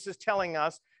Genesis is telling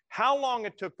us how long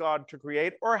it took God to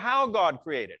create or how God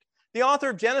created. The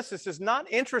author of Genesis is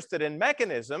not interested in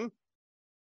mechanism.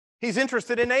 He's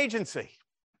interested in agency.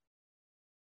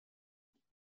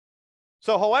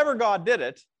 So however God did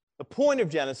it, the point of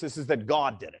Genesis is that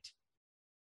God did it.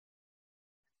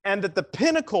 And that the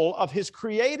pinnacle of his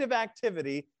creative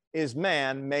activity is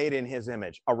man made in his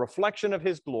image, a reflection of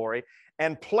his glory,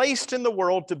 and placed in the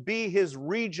world to be his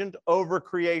regent over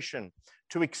creation,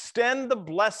 to extend the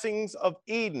blessings of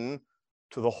Eden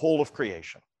to the whole of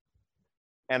creation.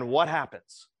 And what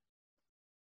happens?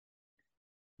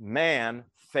 Man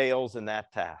fails in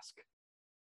that task.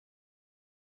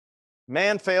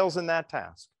 Man fails in that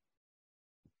task.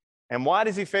 And why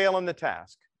does he fail in the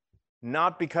task?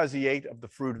 Not because he ate of the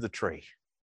fruit of the tree.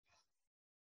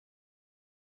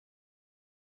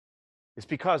 It's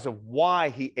because of why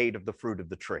he ate of the fruit of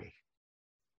the tree.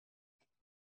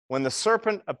 When the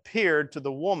serpent appeared to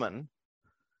the woman,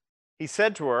 he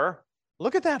said to her,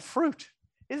 look at that fruit.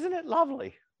 Isn't it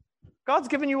lovely? God's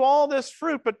given you all this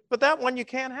fruit, but that one you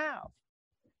can't have.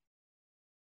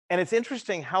 And it's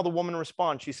interesting how the woman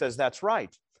responds. She says, that's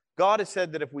right. God has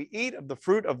said that if we eat of the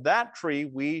fruit of that tree,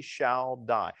 we shall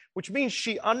die, which means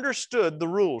she understood the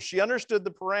rules. She understood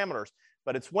the parameters.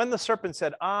 But it's when the serpent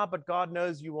said, but God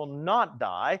knows you will not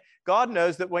die. God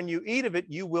knows that when you eat of it,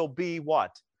 you will be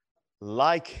what?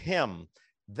 Like him.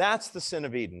 That's the sin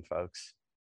of Eden, folks.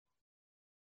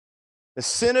 The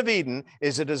sin of Eden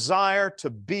is a desire to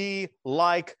be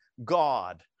like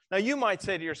God. Now, you might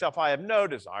say to yourself, I have no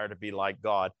desire to be like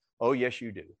God. Oh, yes,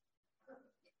 you do.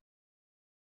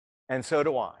 And so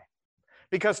do I.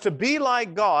 Because to be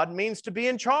like God means to be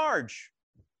in charge.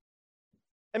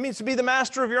 It means to be the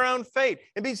master of your own fate.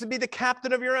 It means to be the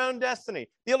captain of your own destiny.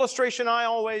 The illustration I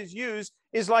always use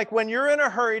is like when you're in a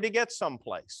hurry to get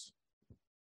someplace.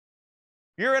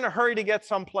 You're in a hurry to get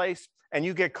someplace and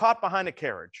you get caught behind a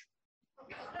carriage.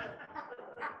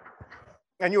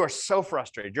 And you are so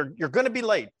frustrated. You're going to be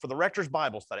late for the rector's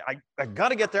Bible study. I got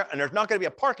to get there, and there's not going to be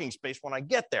a parking space when I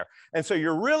get there. And so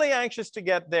you're really anxious to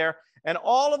get there, and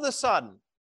all of a sudden,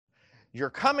 you're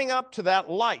coming up to that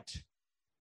light,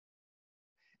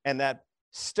 and that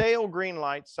stale green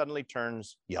light suddenly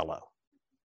turns yellow.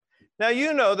 Now,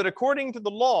 you know that according to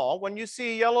the law, when you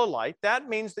see a yellow light, that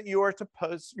means that you're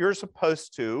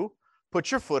supposed to put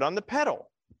your foot on the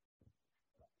pedal.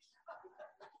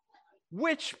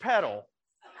 Which pedal?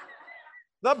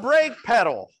 The brake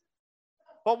pedal.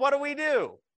 But what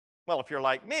do? Well, if you're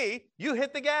like me, you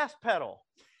hit the gas pedal.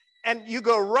 And you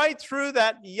go right through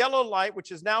that yellow light,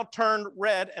 which is now turned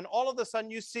red, and all of a sudden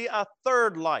you see a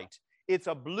third light. It's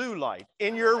a blue light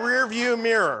in your rear view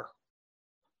mirror.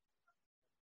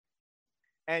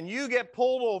 and you get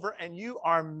pulled over and you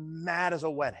are mad as a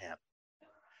wet hen.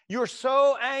 You're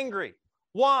so angry.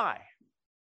 Why?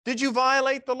 Did you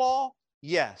violate the law?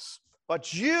 Yes.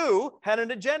 But you had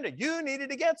an agenda. You needed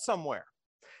to get somewhere.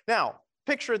 Now,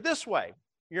 picture it this way.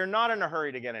 You're not in a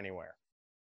hurry to get anywhere.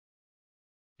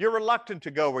 You're reluctant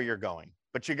to go where you're going,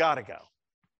 but you got to go.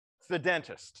 It's the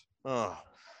dentist. Ugh.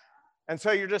 And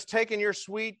so you're just taking your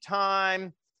sweet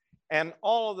time, and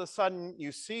all of a sudden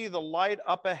you see the light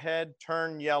up ahead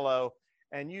turn yellow,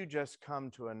 and you just come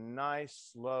to a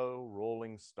nice, slow,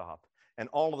 rolling stop. And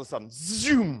all of a sudden,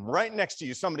 zoom, right next to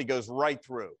you, somebody goes right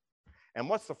through. And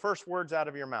what's the first words out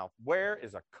of your mouth? Where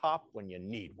is a cop when you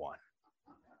need one?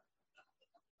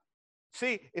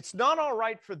 See, it's not all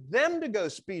right for them to go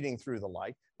speeding through the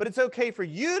light, but it's okay for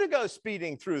you to go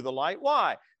speeding through the light.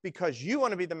 Why? Because you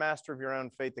want to be the master of your own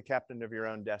fate, the captain of your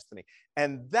own destiny.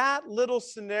 And that little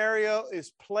scenario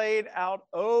is played out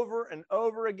over and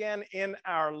over again in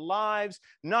our lives,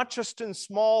 not just in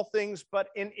small things, but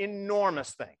in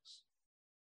enormous things.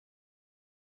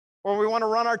 Or we want to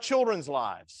run our children's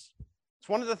lives. It's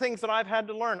one of the things that I've had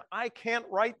to learn. I can't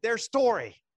write their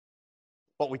story,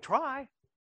 but we try.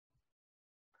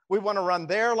 We want to run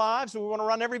their lives, and we want to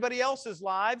run everybody else's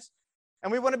lives,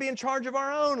 and we want to be in charge of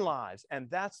our own lives. And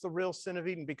that's the real sin of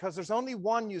Eden, because there's only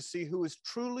one, you see, who is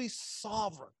truly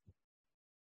sovereign.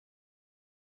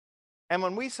 And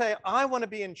when we say, I want to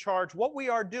be in charge, what we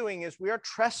are doing is we are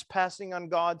trespassing on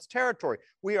God's territory.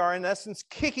 We are, in essence,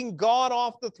 kicking God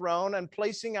off the throne and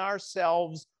placing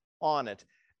ourselves on it.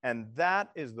 And that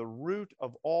is the root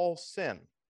of all sin.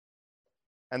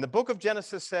 And the book of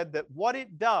Genesis said that what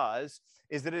it does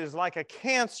is that it is like a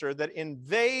cancer that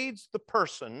invades the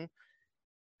person,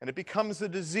 and it becomes a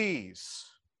disease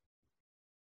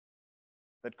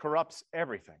that corrupts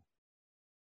everything.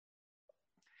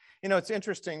 You know, it's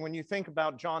interesting when you think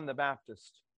about John the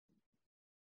Baptist,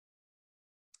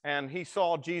 and he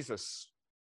saw Jesus.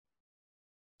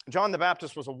 John the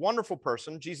Baptist was a wonderful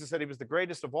person. Jesus said he was the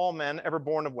greatest of all men ever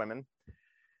born of women.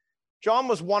 John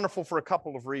was wonderful for a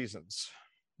couple of reasons.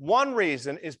 One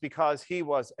reason is because he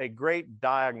was a great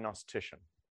diagnostician.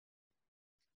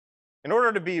 In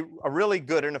order to be a really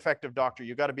good and effective doctor,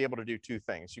 you've got to be able to do two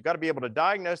things. You've got to be able to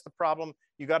diagnose the problem.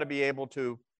 You've got to be able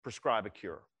to prescribe a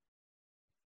cure.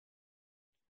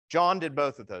 John did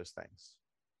both of those things.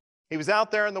 He was out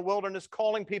there in the wilderness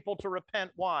calling people to repent.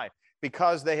 Why?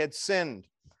 Because they had sinned.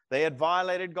 They had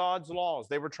violated God's laws.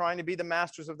 They were trying to be the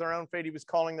masters of their own fate. He was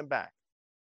calling them back.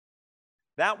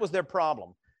 That was their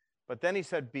problem. But then he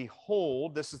said,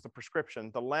 behold, this is the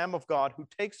prescription, the Lamb of God who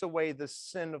takes away the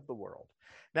sin of the world.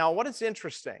 Now, what is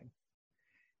interesting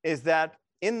is that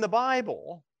in the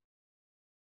Bible,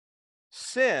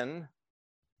 sin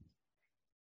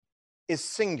is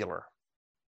singular.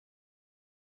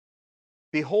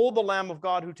 Behold the Lamb of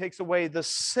God who takes away the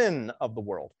sin of the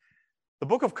world. The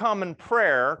Book of Common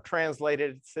Prayer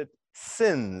translated it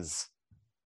sins.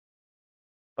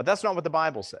 But that's not what the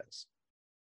Bible says.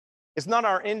 It's not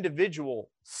our individual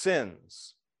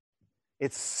sins.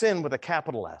 It's sin with a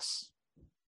capital S.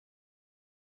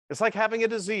 It's like having a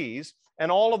disease,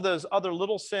 and all of those other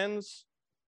little sins,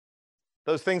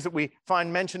 those things that we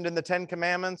find mentioned in the Ten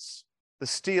Commandments, the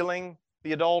stealing,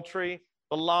 the adultery,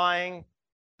 the lying,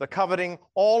 the coveting,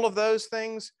 all of those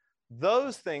things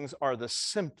are the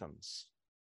symptoms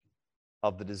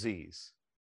of the disease.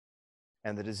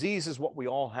 And the disease is what we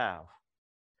all have.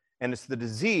 And it's the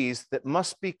disease that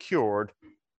must be cured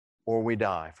or we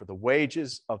die. For the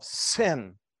wages of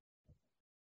sin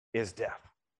is death.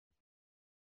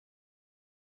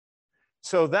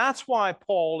 So that's why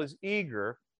Paul is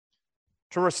eager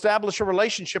to establish a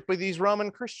relationship with these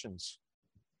Roman Christians.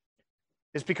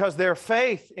 It's because their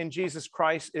faith in Jesus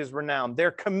Christ is renowned.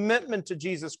 Their commitment to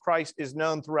Jesus Christ is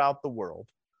known throughout the world.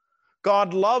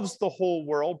 God loves the whole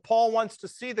world. Paul wants to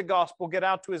see the gospel get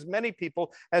out to as many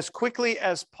people as quickly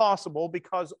as possible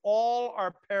because all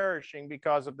are perishing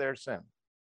because of their sin.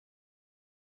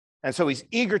 And so he's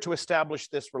eager to establish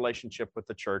this relationship with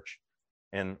the church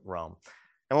in Rome.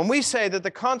 And when we say that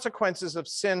the consequences of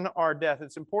sin are death,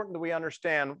 it's important that we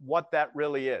understand what that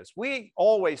really is. We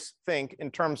always think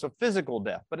in terms of physical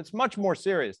death, but it's much more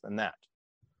serious than that.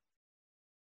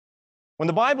 When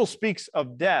the Bible speaks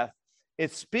of death,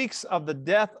 it speaks of the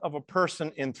death of a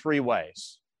person in three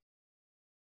ways.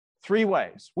 Three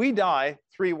ways. We die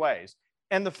three ways.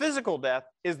 And the physical death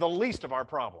is the least of our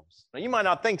problems. Now, you might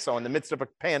not think so in the midst of a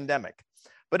pandemic,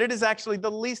 but it is actually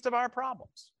the least of our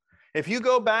problems. If you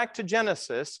go back to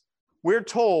Genesis, we're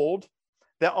told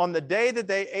that on the day that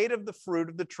they ate of the fruit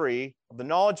of the tree, of the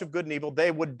knowledge of good and evil, they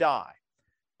would die.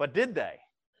 But did they?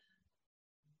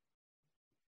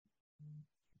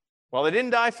 Well, they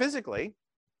didn't die physically.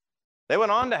 They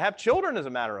went on to have children, as a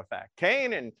matter of fact,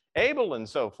 Cain and Abel and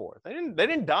so forth. They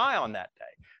didn't die on that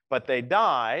day, but they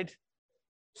died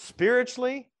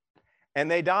spiritually and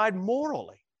they died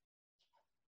morally.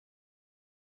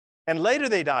 And later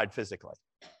they died physically.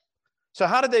 So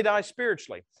how did they die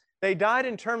spiritually? They died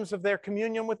in terms of their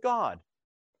communion with God.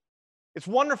 It's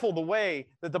wonderful the way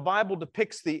that the Bible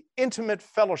depicts the intimate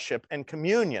fellowship and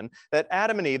communion that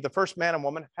Adam and Eve, the first man and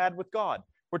woman, had with God.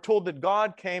 We're told that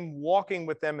God came walking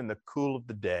with them in the cool of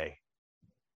the day.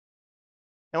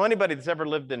 Now, anybody that's ever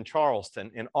lived in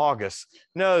Charleston in August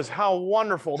knows how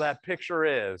wonderful that picture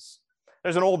is.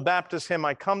 There's an old Baptist hymn,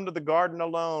 I come to the garden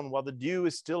alone while the dew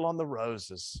is still on the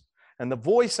roses. And the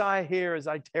voice I hear as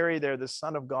I tarry there, the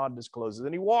Son of God discloses.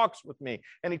 And he walks with me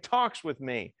and he talks with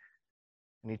me.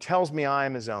 And he tells me I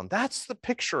am his own. That's the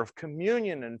picture of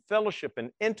communion and fellowship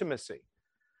and intimacy.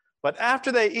 But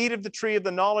after they eat of the tree of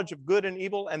the knowledge of good and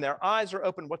evil and their eyes are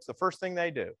open, what's the first thing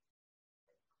they do?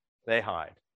 They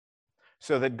hide.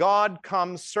 So that God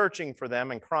comes searching for them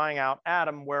and crying out,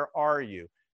 Adam, where are you?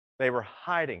 They were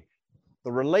hiding.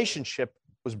 The relationship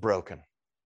was broken.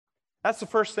 That's the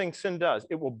first thing sin does.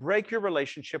 It will break your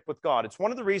relationship with God. It's one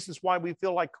of the reasons why we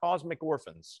feel like cosmic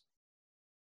orphans.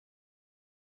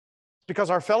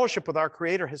 Because our fellowship with our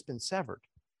Creator has been severed.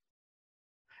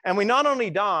 And we not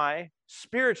only die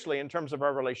spiritually in terms of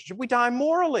our relationship, we die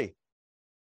morally.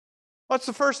 What's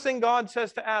the first thing God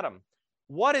says to Adam?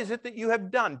 What is it that you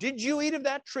have done? Did you eat of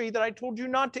that tree that I told you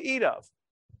not to eat of?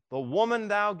 The woman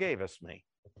thou gavest me.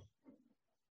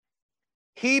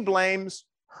 He blames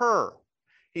her.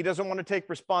 He doesn't want to take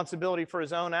responsibility for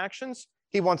his own actions.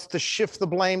 He wants to shift the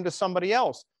blame to somebody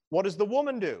else. What does the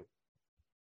woman do?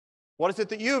 What is it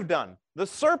that you've done? The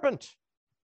serpent.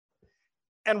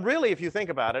 And really, if you think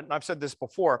about it, and I've said this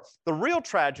before, the real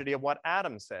tragedy of what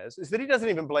Adam says is that he doesn't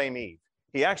even blame Eve.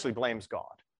 He actually blames God.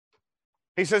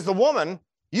 He says, the woman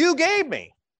you gave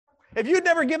me. If you'd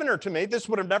never given her to me, this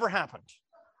would have never happened.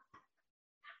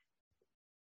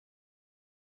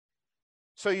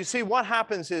 So you see, what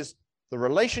happens is the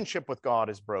relationship with God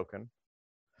is broken.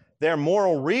 Their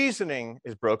moral reasoning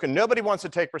is broken. Nobody wants to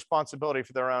take responsibility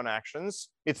for their own actions.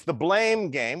 It's the blame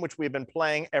game, which we've been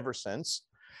playing ever since.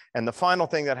 And the final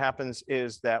thing that happens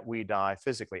is that we die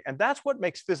physically. And that's what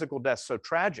makes physical death so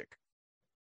tragic.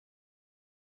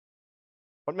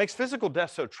 What makes physical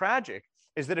death so tragic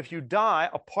is that if you die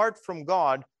apart from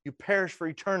God, you perish for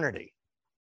eternity.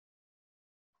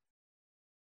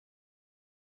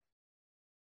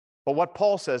 But what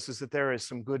Paul says is that there is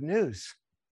some good news.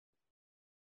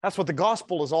 That's what the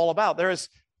gospel is all about. There is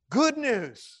good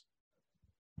news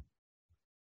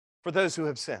for those who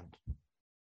have sinned.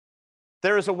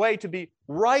 There is a way to be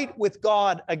right with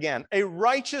God again, a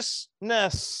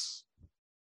righteousness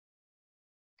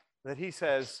that he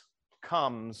says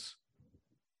comes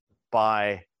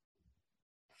by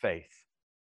faith.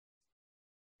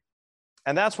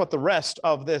 And that's what the rest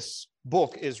of this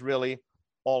book is really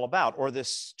all about, or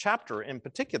this chapter in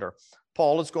particular.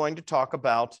 Paul is going to talk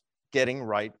about getting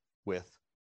right with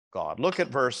God. Look at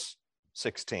verse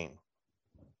 16.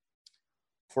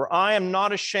 For I am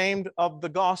not ashamed of the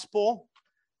gospel.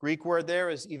 Greek word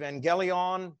there is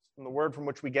evangelion, from the word from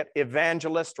which we get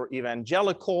evangelist or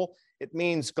evangelical. It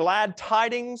means glad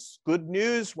tidings, good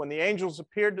news. When the angels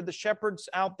appeared to the shepherds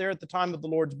out there at the time of the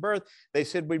Lord's birth, they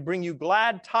said, we bring you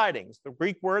glad tidings. The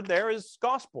Greek word there is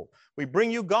gospel. We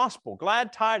bring you gospel,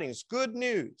 glad tidings, good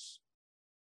news.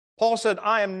 Paul said,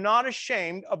 I am not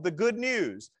ashamed of the good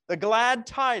news, the glad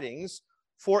tidings,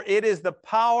 for it is the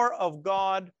power of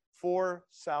God for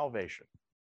salvation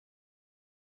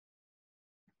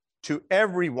to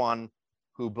everyone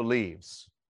who believes.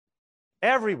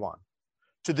 Everyone.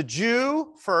 To the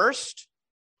Jew first,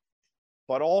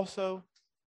 but also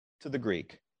to the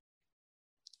Greek.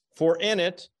 For in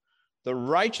it, the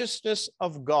righteousness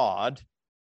of God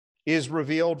is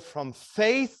revealed from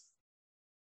faith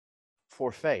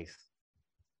for faith.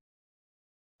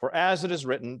 For as it is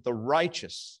written, the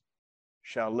righteous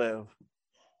shall live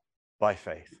by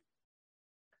faith.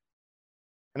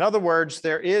 In other words,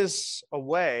 there is a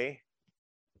way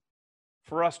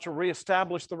for us to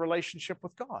reestablish the relationship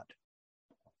with God.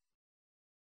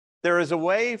 There is a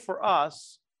way for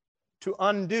us to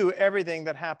undo everything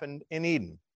that happened in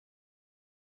Eden.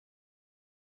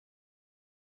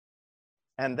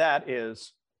 And that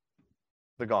is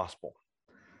the gospel.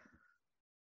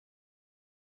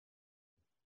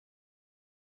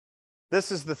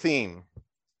 This is the theme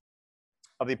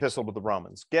of the Epistle to the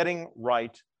Romans, getting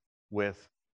right with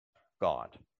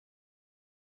God.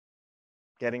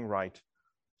 Getting right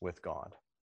with God.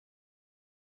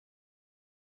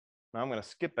 Now I'm going to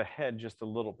skip ahead just a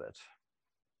little bit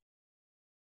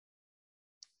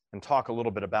and talk a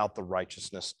little bit about the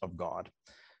righteousness of God.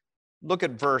 Look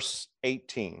at verse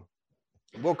 18.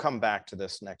 We'll come back to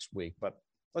this next week, but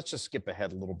let's just skip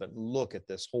ahead a little bit and look at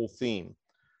this whole theme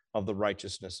of the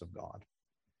righteousness of God.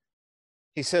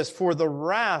 He says, for the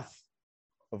wrath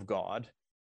of God,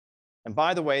 and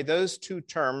by the way, those two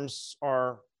terms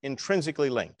are intrinsically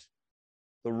linked.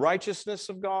 The righteousness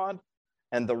of God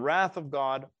and the wrath of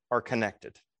God are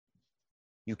connected.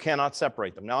 You cannot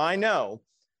separate them. Now, I know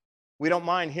we don't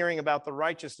mind hearing about the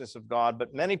righteousness of God,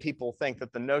 but many people think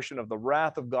that the notion of the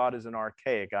wrath of God is an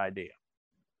archaic idea.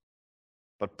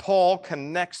 But Paul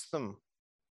connects them.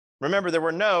 Remember, there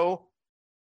were no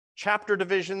chapter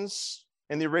divisions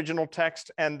in the original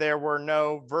text, and there were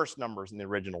no verse numbers in the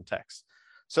original text.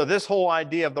 So this whole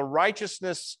idea of the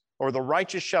righteousness or the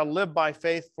righteous shall live by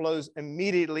faith flows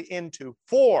immediately into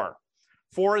for.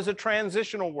 For is a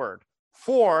transitional word.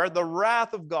 For the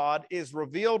wrath of God is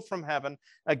revealed from heaven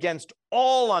against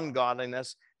all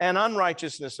ungodliness and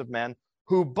unrighteousness of men,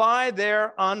 who by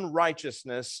their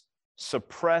unrighteousness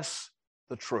suppress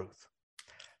the truth.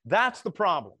 That's the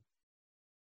problem.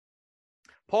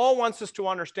 Paul wants us to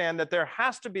understand that there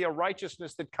has to be a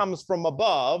righteousness that comes from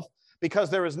above, because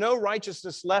there is no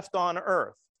righteousness left on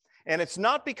earth. And it's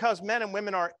not because men and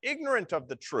women are ignorant of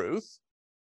the truth.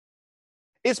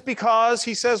 It's because,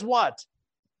 he says what?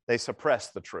 They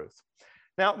suppress the truth.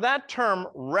 Now, that term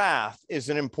wrath is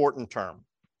an important term.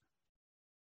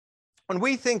 When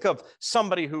we think of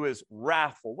somebody who is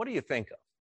wrathful, what do you think of?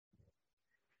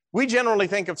 We generally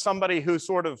think of somebody who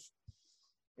sort of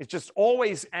is just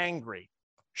always angry,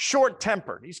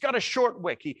 short-tempered. He's got a short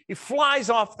wick. He flies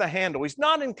off the handle. He's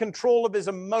not in control of his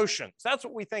emotions. That's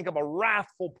what we think of a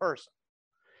wrathful person.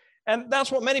 And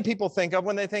that's what many people think of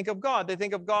when they think of God. They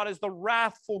think of God as the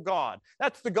wrathful God.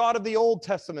 That's the God of the Old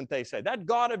Testament, they say. That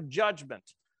God of judgment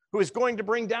who is going to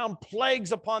bring down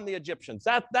plagues upon the Egyptians.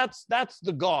 That's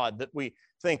the God that we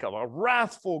think of, a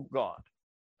wrathful God.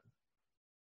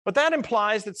 But that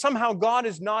implies that somehow God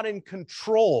is not in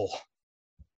control.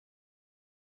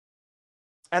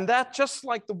 And that, just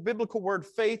like the biblical word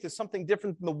faith is something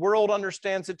different than the world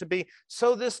understands it to be,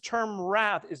 so this term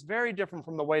wrath is very different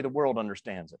from the way the world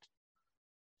understands it.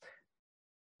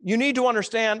 You need to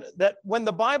understand that when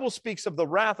the Bible speaks of the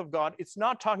wrath of God, it's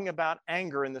not talking about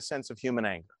anger in the sense of human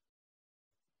anger.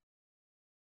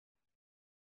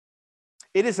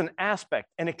 It is an aspect,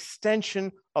 an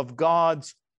extension of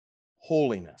God's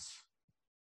holiness.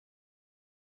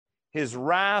 His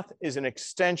wrath is an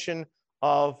extension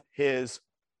of his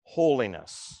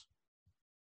holiness.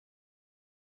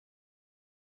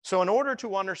 So in order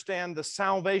to understand the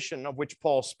salvation of which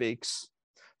Paul speaks,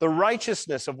 the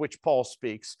righteousness of which Paul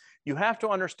speaks, you have to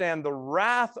understand the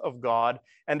wrath of God,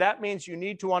 and that means you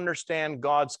need to understand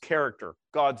God's character,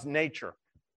 God's nature,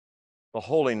 the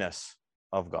holiness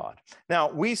of God. Now,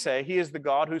 we say he is the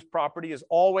God whose property is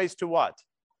always to what?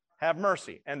 Have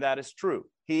mercy, and that is true.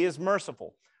 He is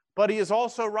merciful, but he is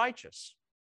also righteous.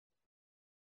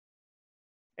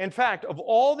 In fact, of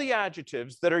all the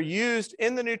adjectives that are used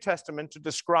in the New Testament to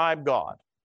describe God,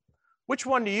 which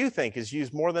one do you think is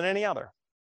used more than any other?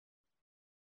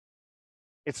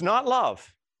 It's not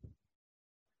love.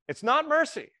 It's not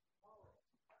mercy.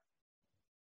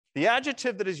 The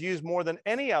adjective that is used more than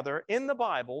any other in the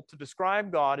Bible to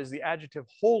describe God is the adjective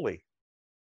holy.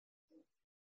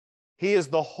 He is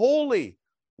the Holy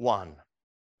One.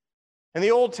 In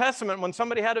the Old Testament, when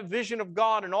somebody had a vision of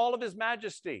God in all of his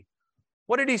majesty,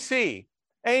 what did he see?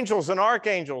 Angels and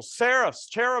archangels, seraphs,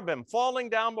 cherubim falling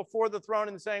down before the throne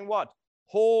and saying what?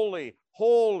 Holy,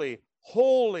 holy,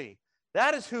 holy.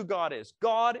 That is who God is.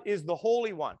 God is the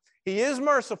Holy One. He is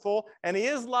merciful and he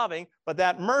is loving, but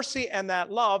that mercy and that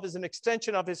love is an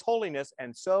extension of his holiness,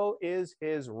 and so is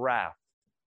his wrath.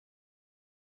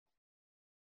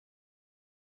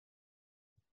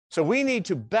 So we need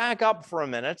to back up for a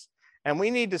minute, and we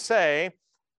need to say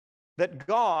that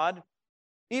God,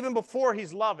 even before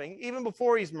he's loving, even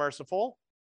before he's merciful,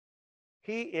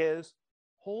 he is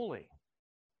holy.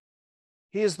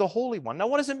 He is the Holy One. Now,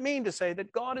 what does it mean to say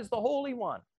that God is the Holy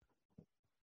One?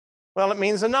 Well, it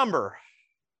means a number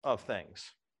of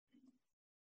things.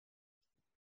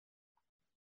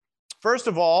 First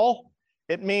of all,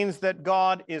 it means that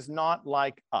God is not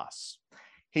like us.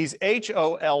 He's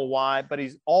H-O-L-Y, but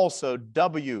he's also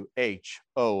W-H-O-L-L-Y.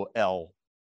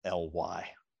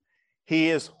 He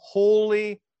is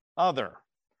wholly other.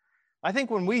 I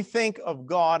think when we think of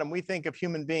God and we think of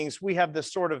human beings, we have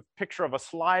this sort of picture of a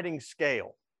sliding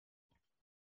scale.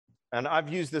 And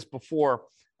I've used this before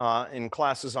in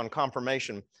classes on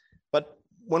confirmation. But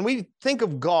when we think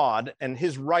of God and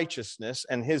his righteousness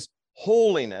and his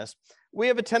holiness, we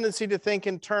have a tendency to think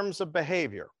in terms of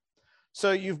behavior.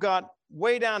 So you've got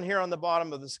way down here on the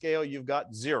bottom of the scale, you've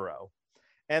got 0.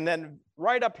 And then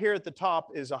right up here at the top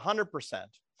is 100%.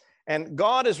 And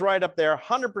God is right up there,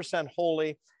 100%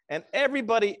 holy, and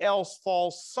everybody else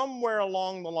falls somewhere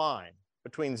along the line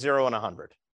between 0 and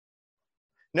 100.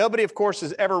 Nobody, of course,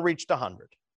 has ever reached 100.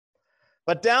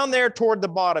 But down there toward the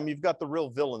bottom, you've got the real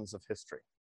villains of history.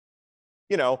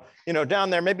 You know, down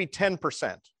there, maybe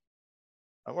 10%.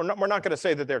 We're not going to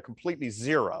say that they're completely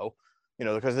 0,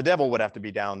 because the devil would have to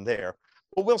be down there.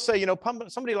 But we'll say,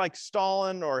 somebody like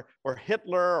Stalin or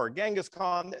Hitler or Genghis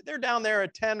Khan, they're down there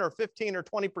at 10 or 15 or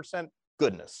 20%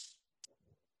 goodness.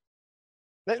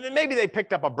 Maybe they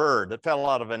picked up a bird that fell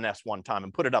out of a nest one time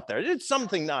and put it up there. It's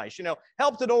something nice,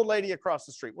 helped an old lady across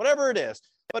the street, whatever it is.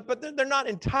 But they're not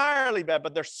entirely bad,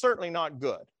 but they're certainly not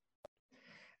good.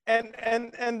 And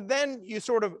then you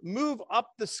sort of move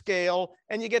up the scale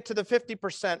and you get to the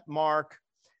 50% mark.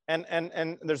 And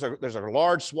there's a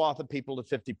large swath of people at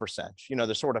 50%.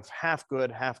 They're sort of half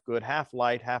good, half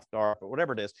light, half dark, or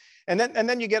whatever it is. And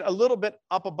then you get a little bit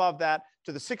up above that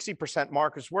to the 60%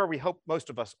 mark, is where we hope most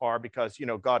of us are, because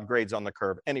God grades on the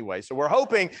curve anyway. So we're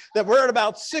hoping that we're at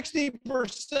about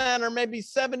 60% or maybe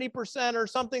 70% or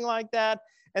something like that.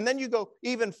 And then you go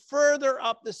even further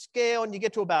up the scale and you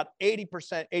get to about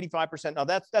 80%, 85%. Now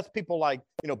that's people like,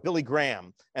 Billy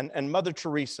Graham and Mother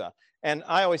Teresa. And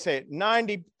I always say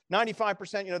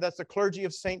 95%, that's the clergy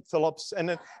of St. Philip's.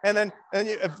 And then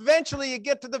eventually you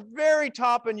get to the very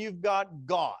top and you've got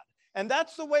God. And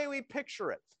that's the way we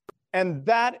picture it. And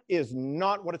that is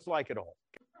not what it's like at all.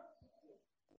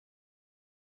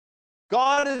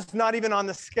 God is not even on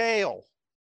the scale.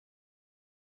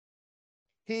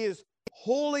 He is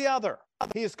wholly other.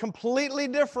 He is completely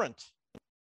different.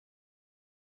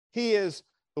 He is,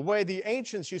 the way the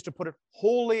ancients used to put it,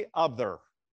 wholly other.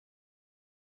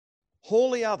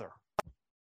 Wholly other.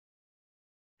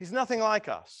 He's nothing like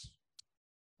us.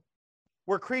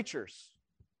 We're creatures.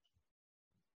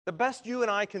 The best you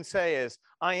and I can say is,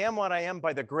 I am what I am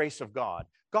by the grace of God.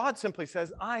 God simply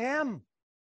says, I am.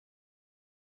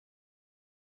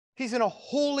 He's in a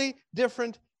wholly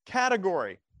different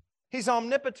category. He's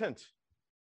omnipotent.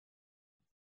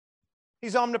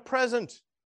 He's omnipresent.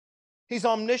 He's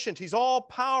omniscient. He's all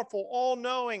powerful, all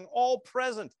knowing, all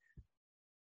present.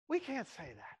 We can't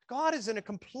say that. God is in a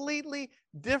completely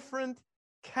different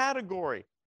category,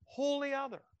 wholly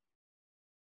other.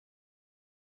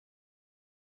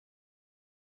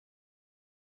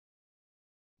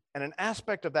 And an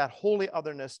aspect of that holy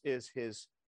otherness is his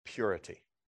purity.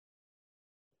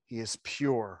 He is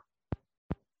pure.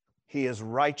 He is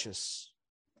righteous.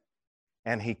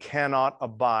 And he cannot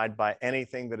abide by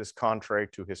anything that is contrary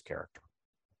to his character.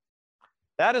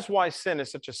 That is why sin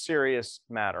is such a serious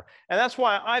matter. And that's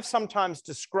why I've sometimes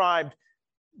described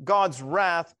God's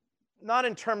wrath not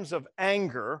in terms of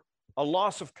anger, a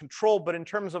loss of control, but in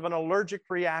terms of an allergic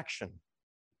reaction.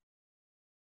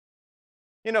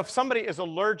 If somebody is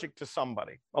allergic to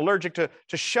somebody, allergic to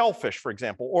shellfish, for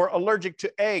example, or allergic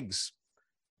to eggs,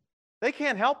 they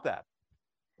can't help that.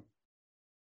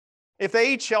 If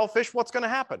they eat shellfish, what's going to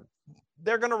happen?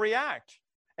 They're going to react,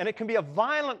 and it can be a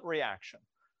violent reaction.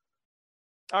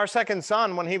 Our second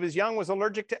son, when he was young, was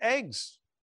allergic to eggs.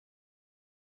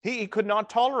 He could not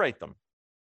tolerate them.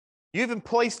 You even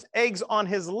placed eggs on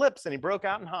his lips, and he broke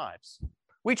out in hives.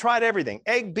 We tried everything,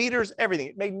 egg beaters, everything.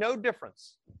 It made no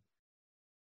difference.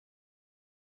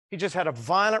 He just had a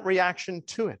violent reaction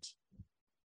to it.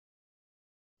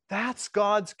 That's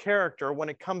God's character when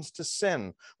it comes to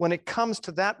sin. When it comes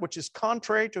to that which is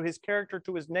contrary to his character,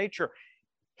 to his nature,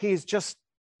 he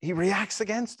reacts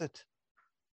against it.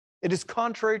 It is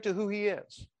contrary to who he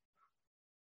is.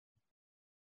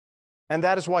 And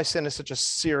that is why sin is such a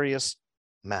serious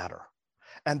matter.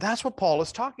 And that's what Paul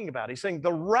is talking about. He's saying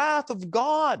the wrath of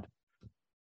God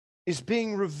is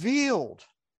being revealed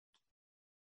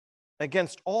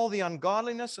against all the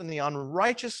ungodliness and the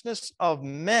unrighteousness of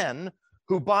men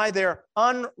who by their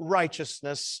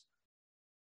unrighteousness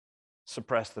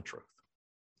suppress the truth.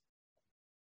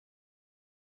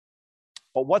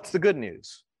 But what's the good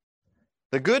news?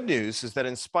 The good news is that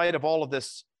in spite of all of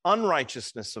this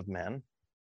unrighteousness of men,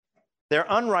 their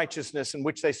unrighteousness in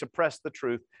which they suppress the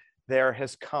truth, there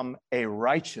has come a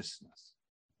righteousness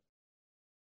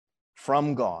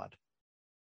from God,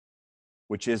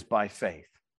 which is by faith,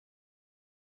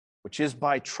 which is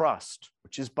by trust,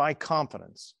 which is by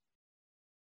confidence,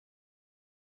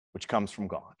 which comes from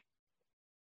God.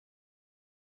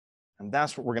 And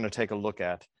that's what we're going to take a look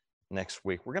at next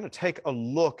week. We're going to take a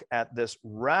look at this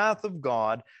wrath of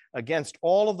God against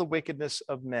all of the wickedness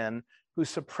of men who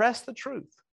suppress the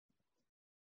truth.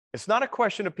 It's not a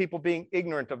question of people being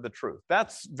ignorant of the truth.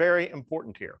 That's very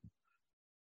important here.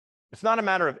 It's not a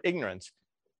matter of ignorance.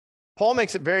 Paul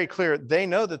makes it very clear they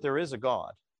know that there is a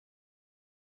God.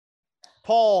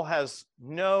 Paul has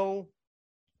no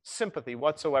sympathy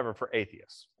whatsoever for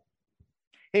atheists.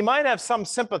 He might have some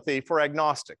sympathy for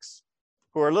agnostics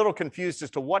who are a little confused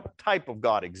as to what type of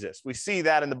God exists. We see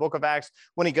that in the book of Acts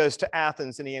when he goes to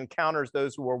Athens and he encounters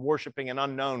those who are worshiping an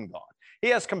unknown God. He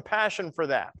has compassion for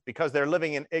that because they're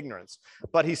living in ignorance.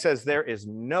 But he says there is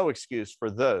no excuse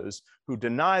for those who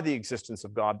deny the existence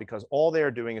of God because all they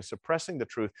are doing is suppressing the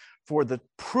truth, for the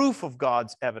proof of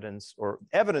God's evidence or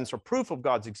proof of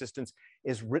God's existence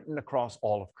is written across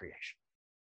all of creation.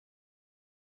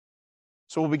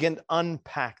 So we'll begin to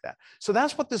unpack that. So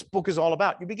that's what this book is all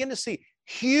about. You begin to see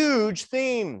huge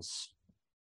themes.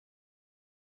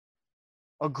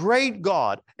 A great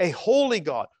God, a holy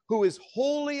God who is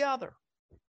wholly other,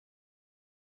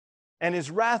 and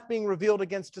his wrath being revealed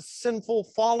against a sinful,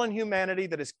 fallen humanity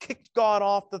that has kicked God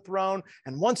off the throne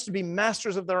and wants to be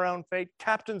masters of their own fate,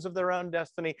 captains of their own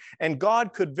destiny, and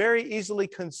God could very easily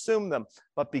consume them.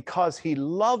 But because he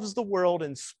loves the world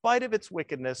in spite of its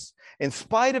wickedness, in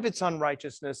spite of its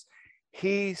unrighteousness,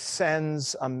 he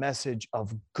sends a message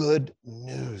of good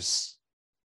news.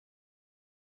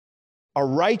 A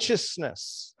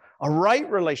righteousness, a right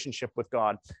relationship with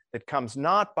God that comes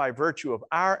not by virtue of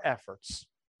our efforts,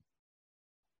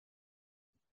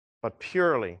 but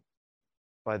purely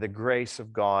by the grace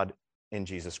of God in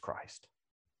Jesus Christ.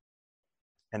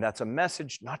 And that's a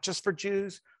message not just for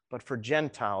Jews, but for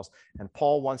Gentiles. And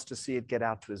Paul wants to see it get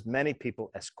out to as many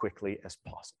people as quickly as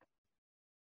possible.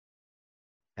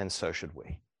 And so should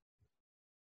we.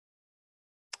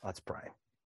 Let's pray.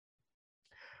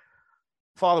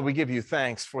 Father, we give you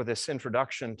thanks for this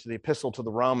introduction to the Epistle to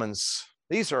the Romans.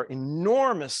 These are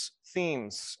enormous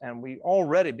themes, and we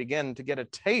already begin to get a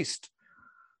taste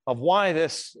of why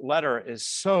this letter is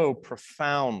so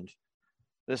profound,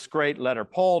 this great letter.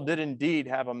 Paul did indeed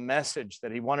have a message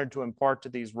that he wanted to impart to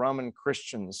these Roman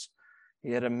Christians.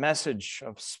 He had a message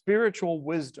of spiritual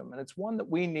wisdom, and it's one that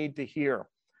we need to hear.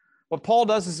 What Paul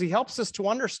does is he helps us to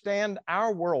understand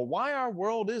our world, why our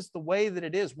world is the way that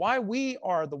it is, why we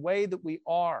are the way that we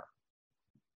are,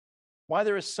 why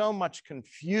there is so much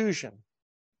confusion,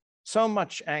 so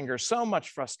much anger, so much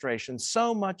frustration,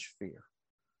 so much fear.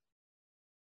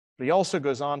 But he also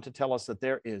goes on to tell us that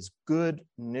there is good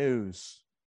news.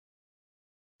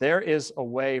 There is a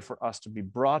way for us to be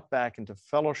brought back into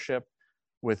fellowship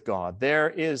with God. There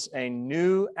is a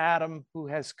new Adam who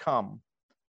has come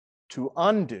to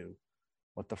undo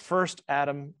what the first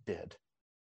Adam did,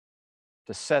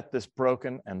 to set this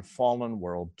broken and fallen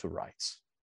world to rights.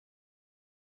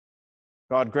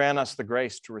 God, grant us the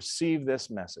grace to receive this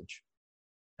message,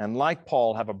 and like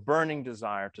Paul, have a burning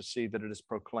desire to see that it is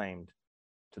proclaimed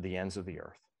to the ends of the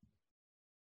earth.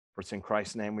 For it's in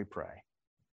Christ's name we pray.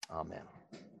 Amen.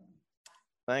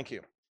 Thank you.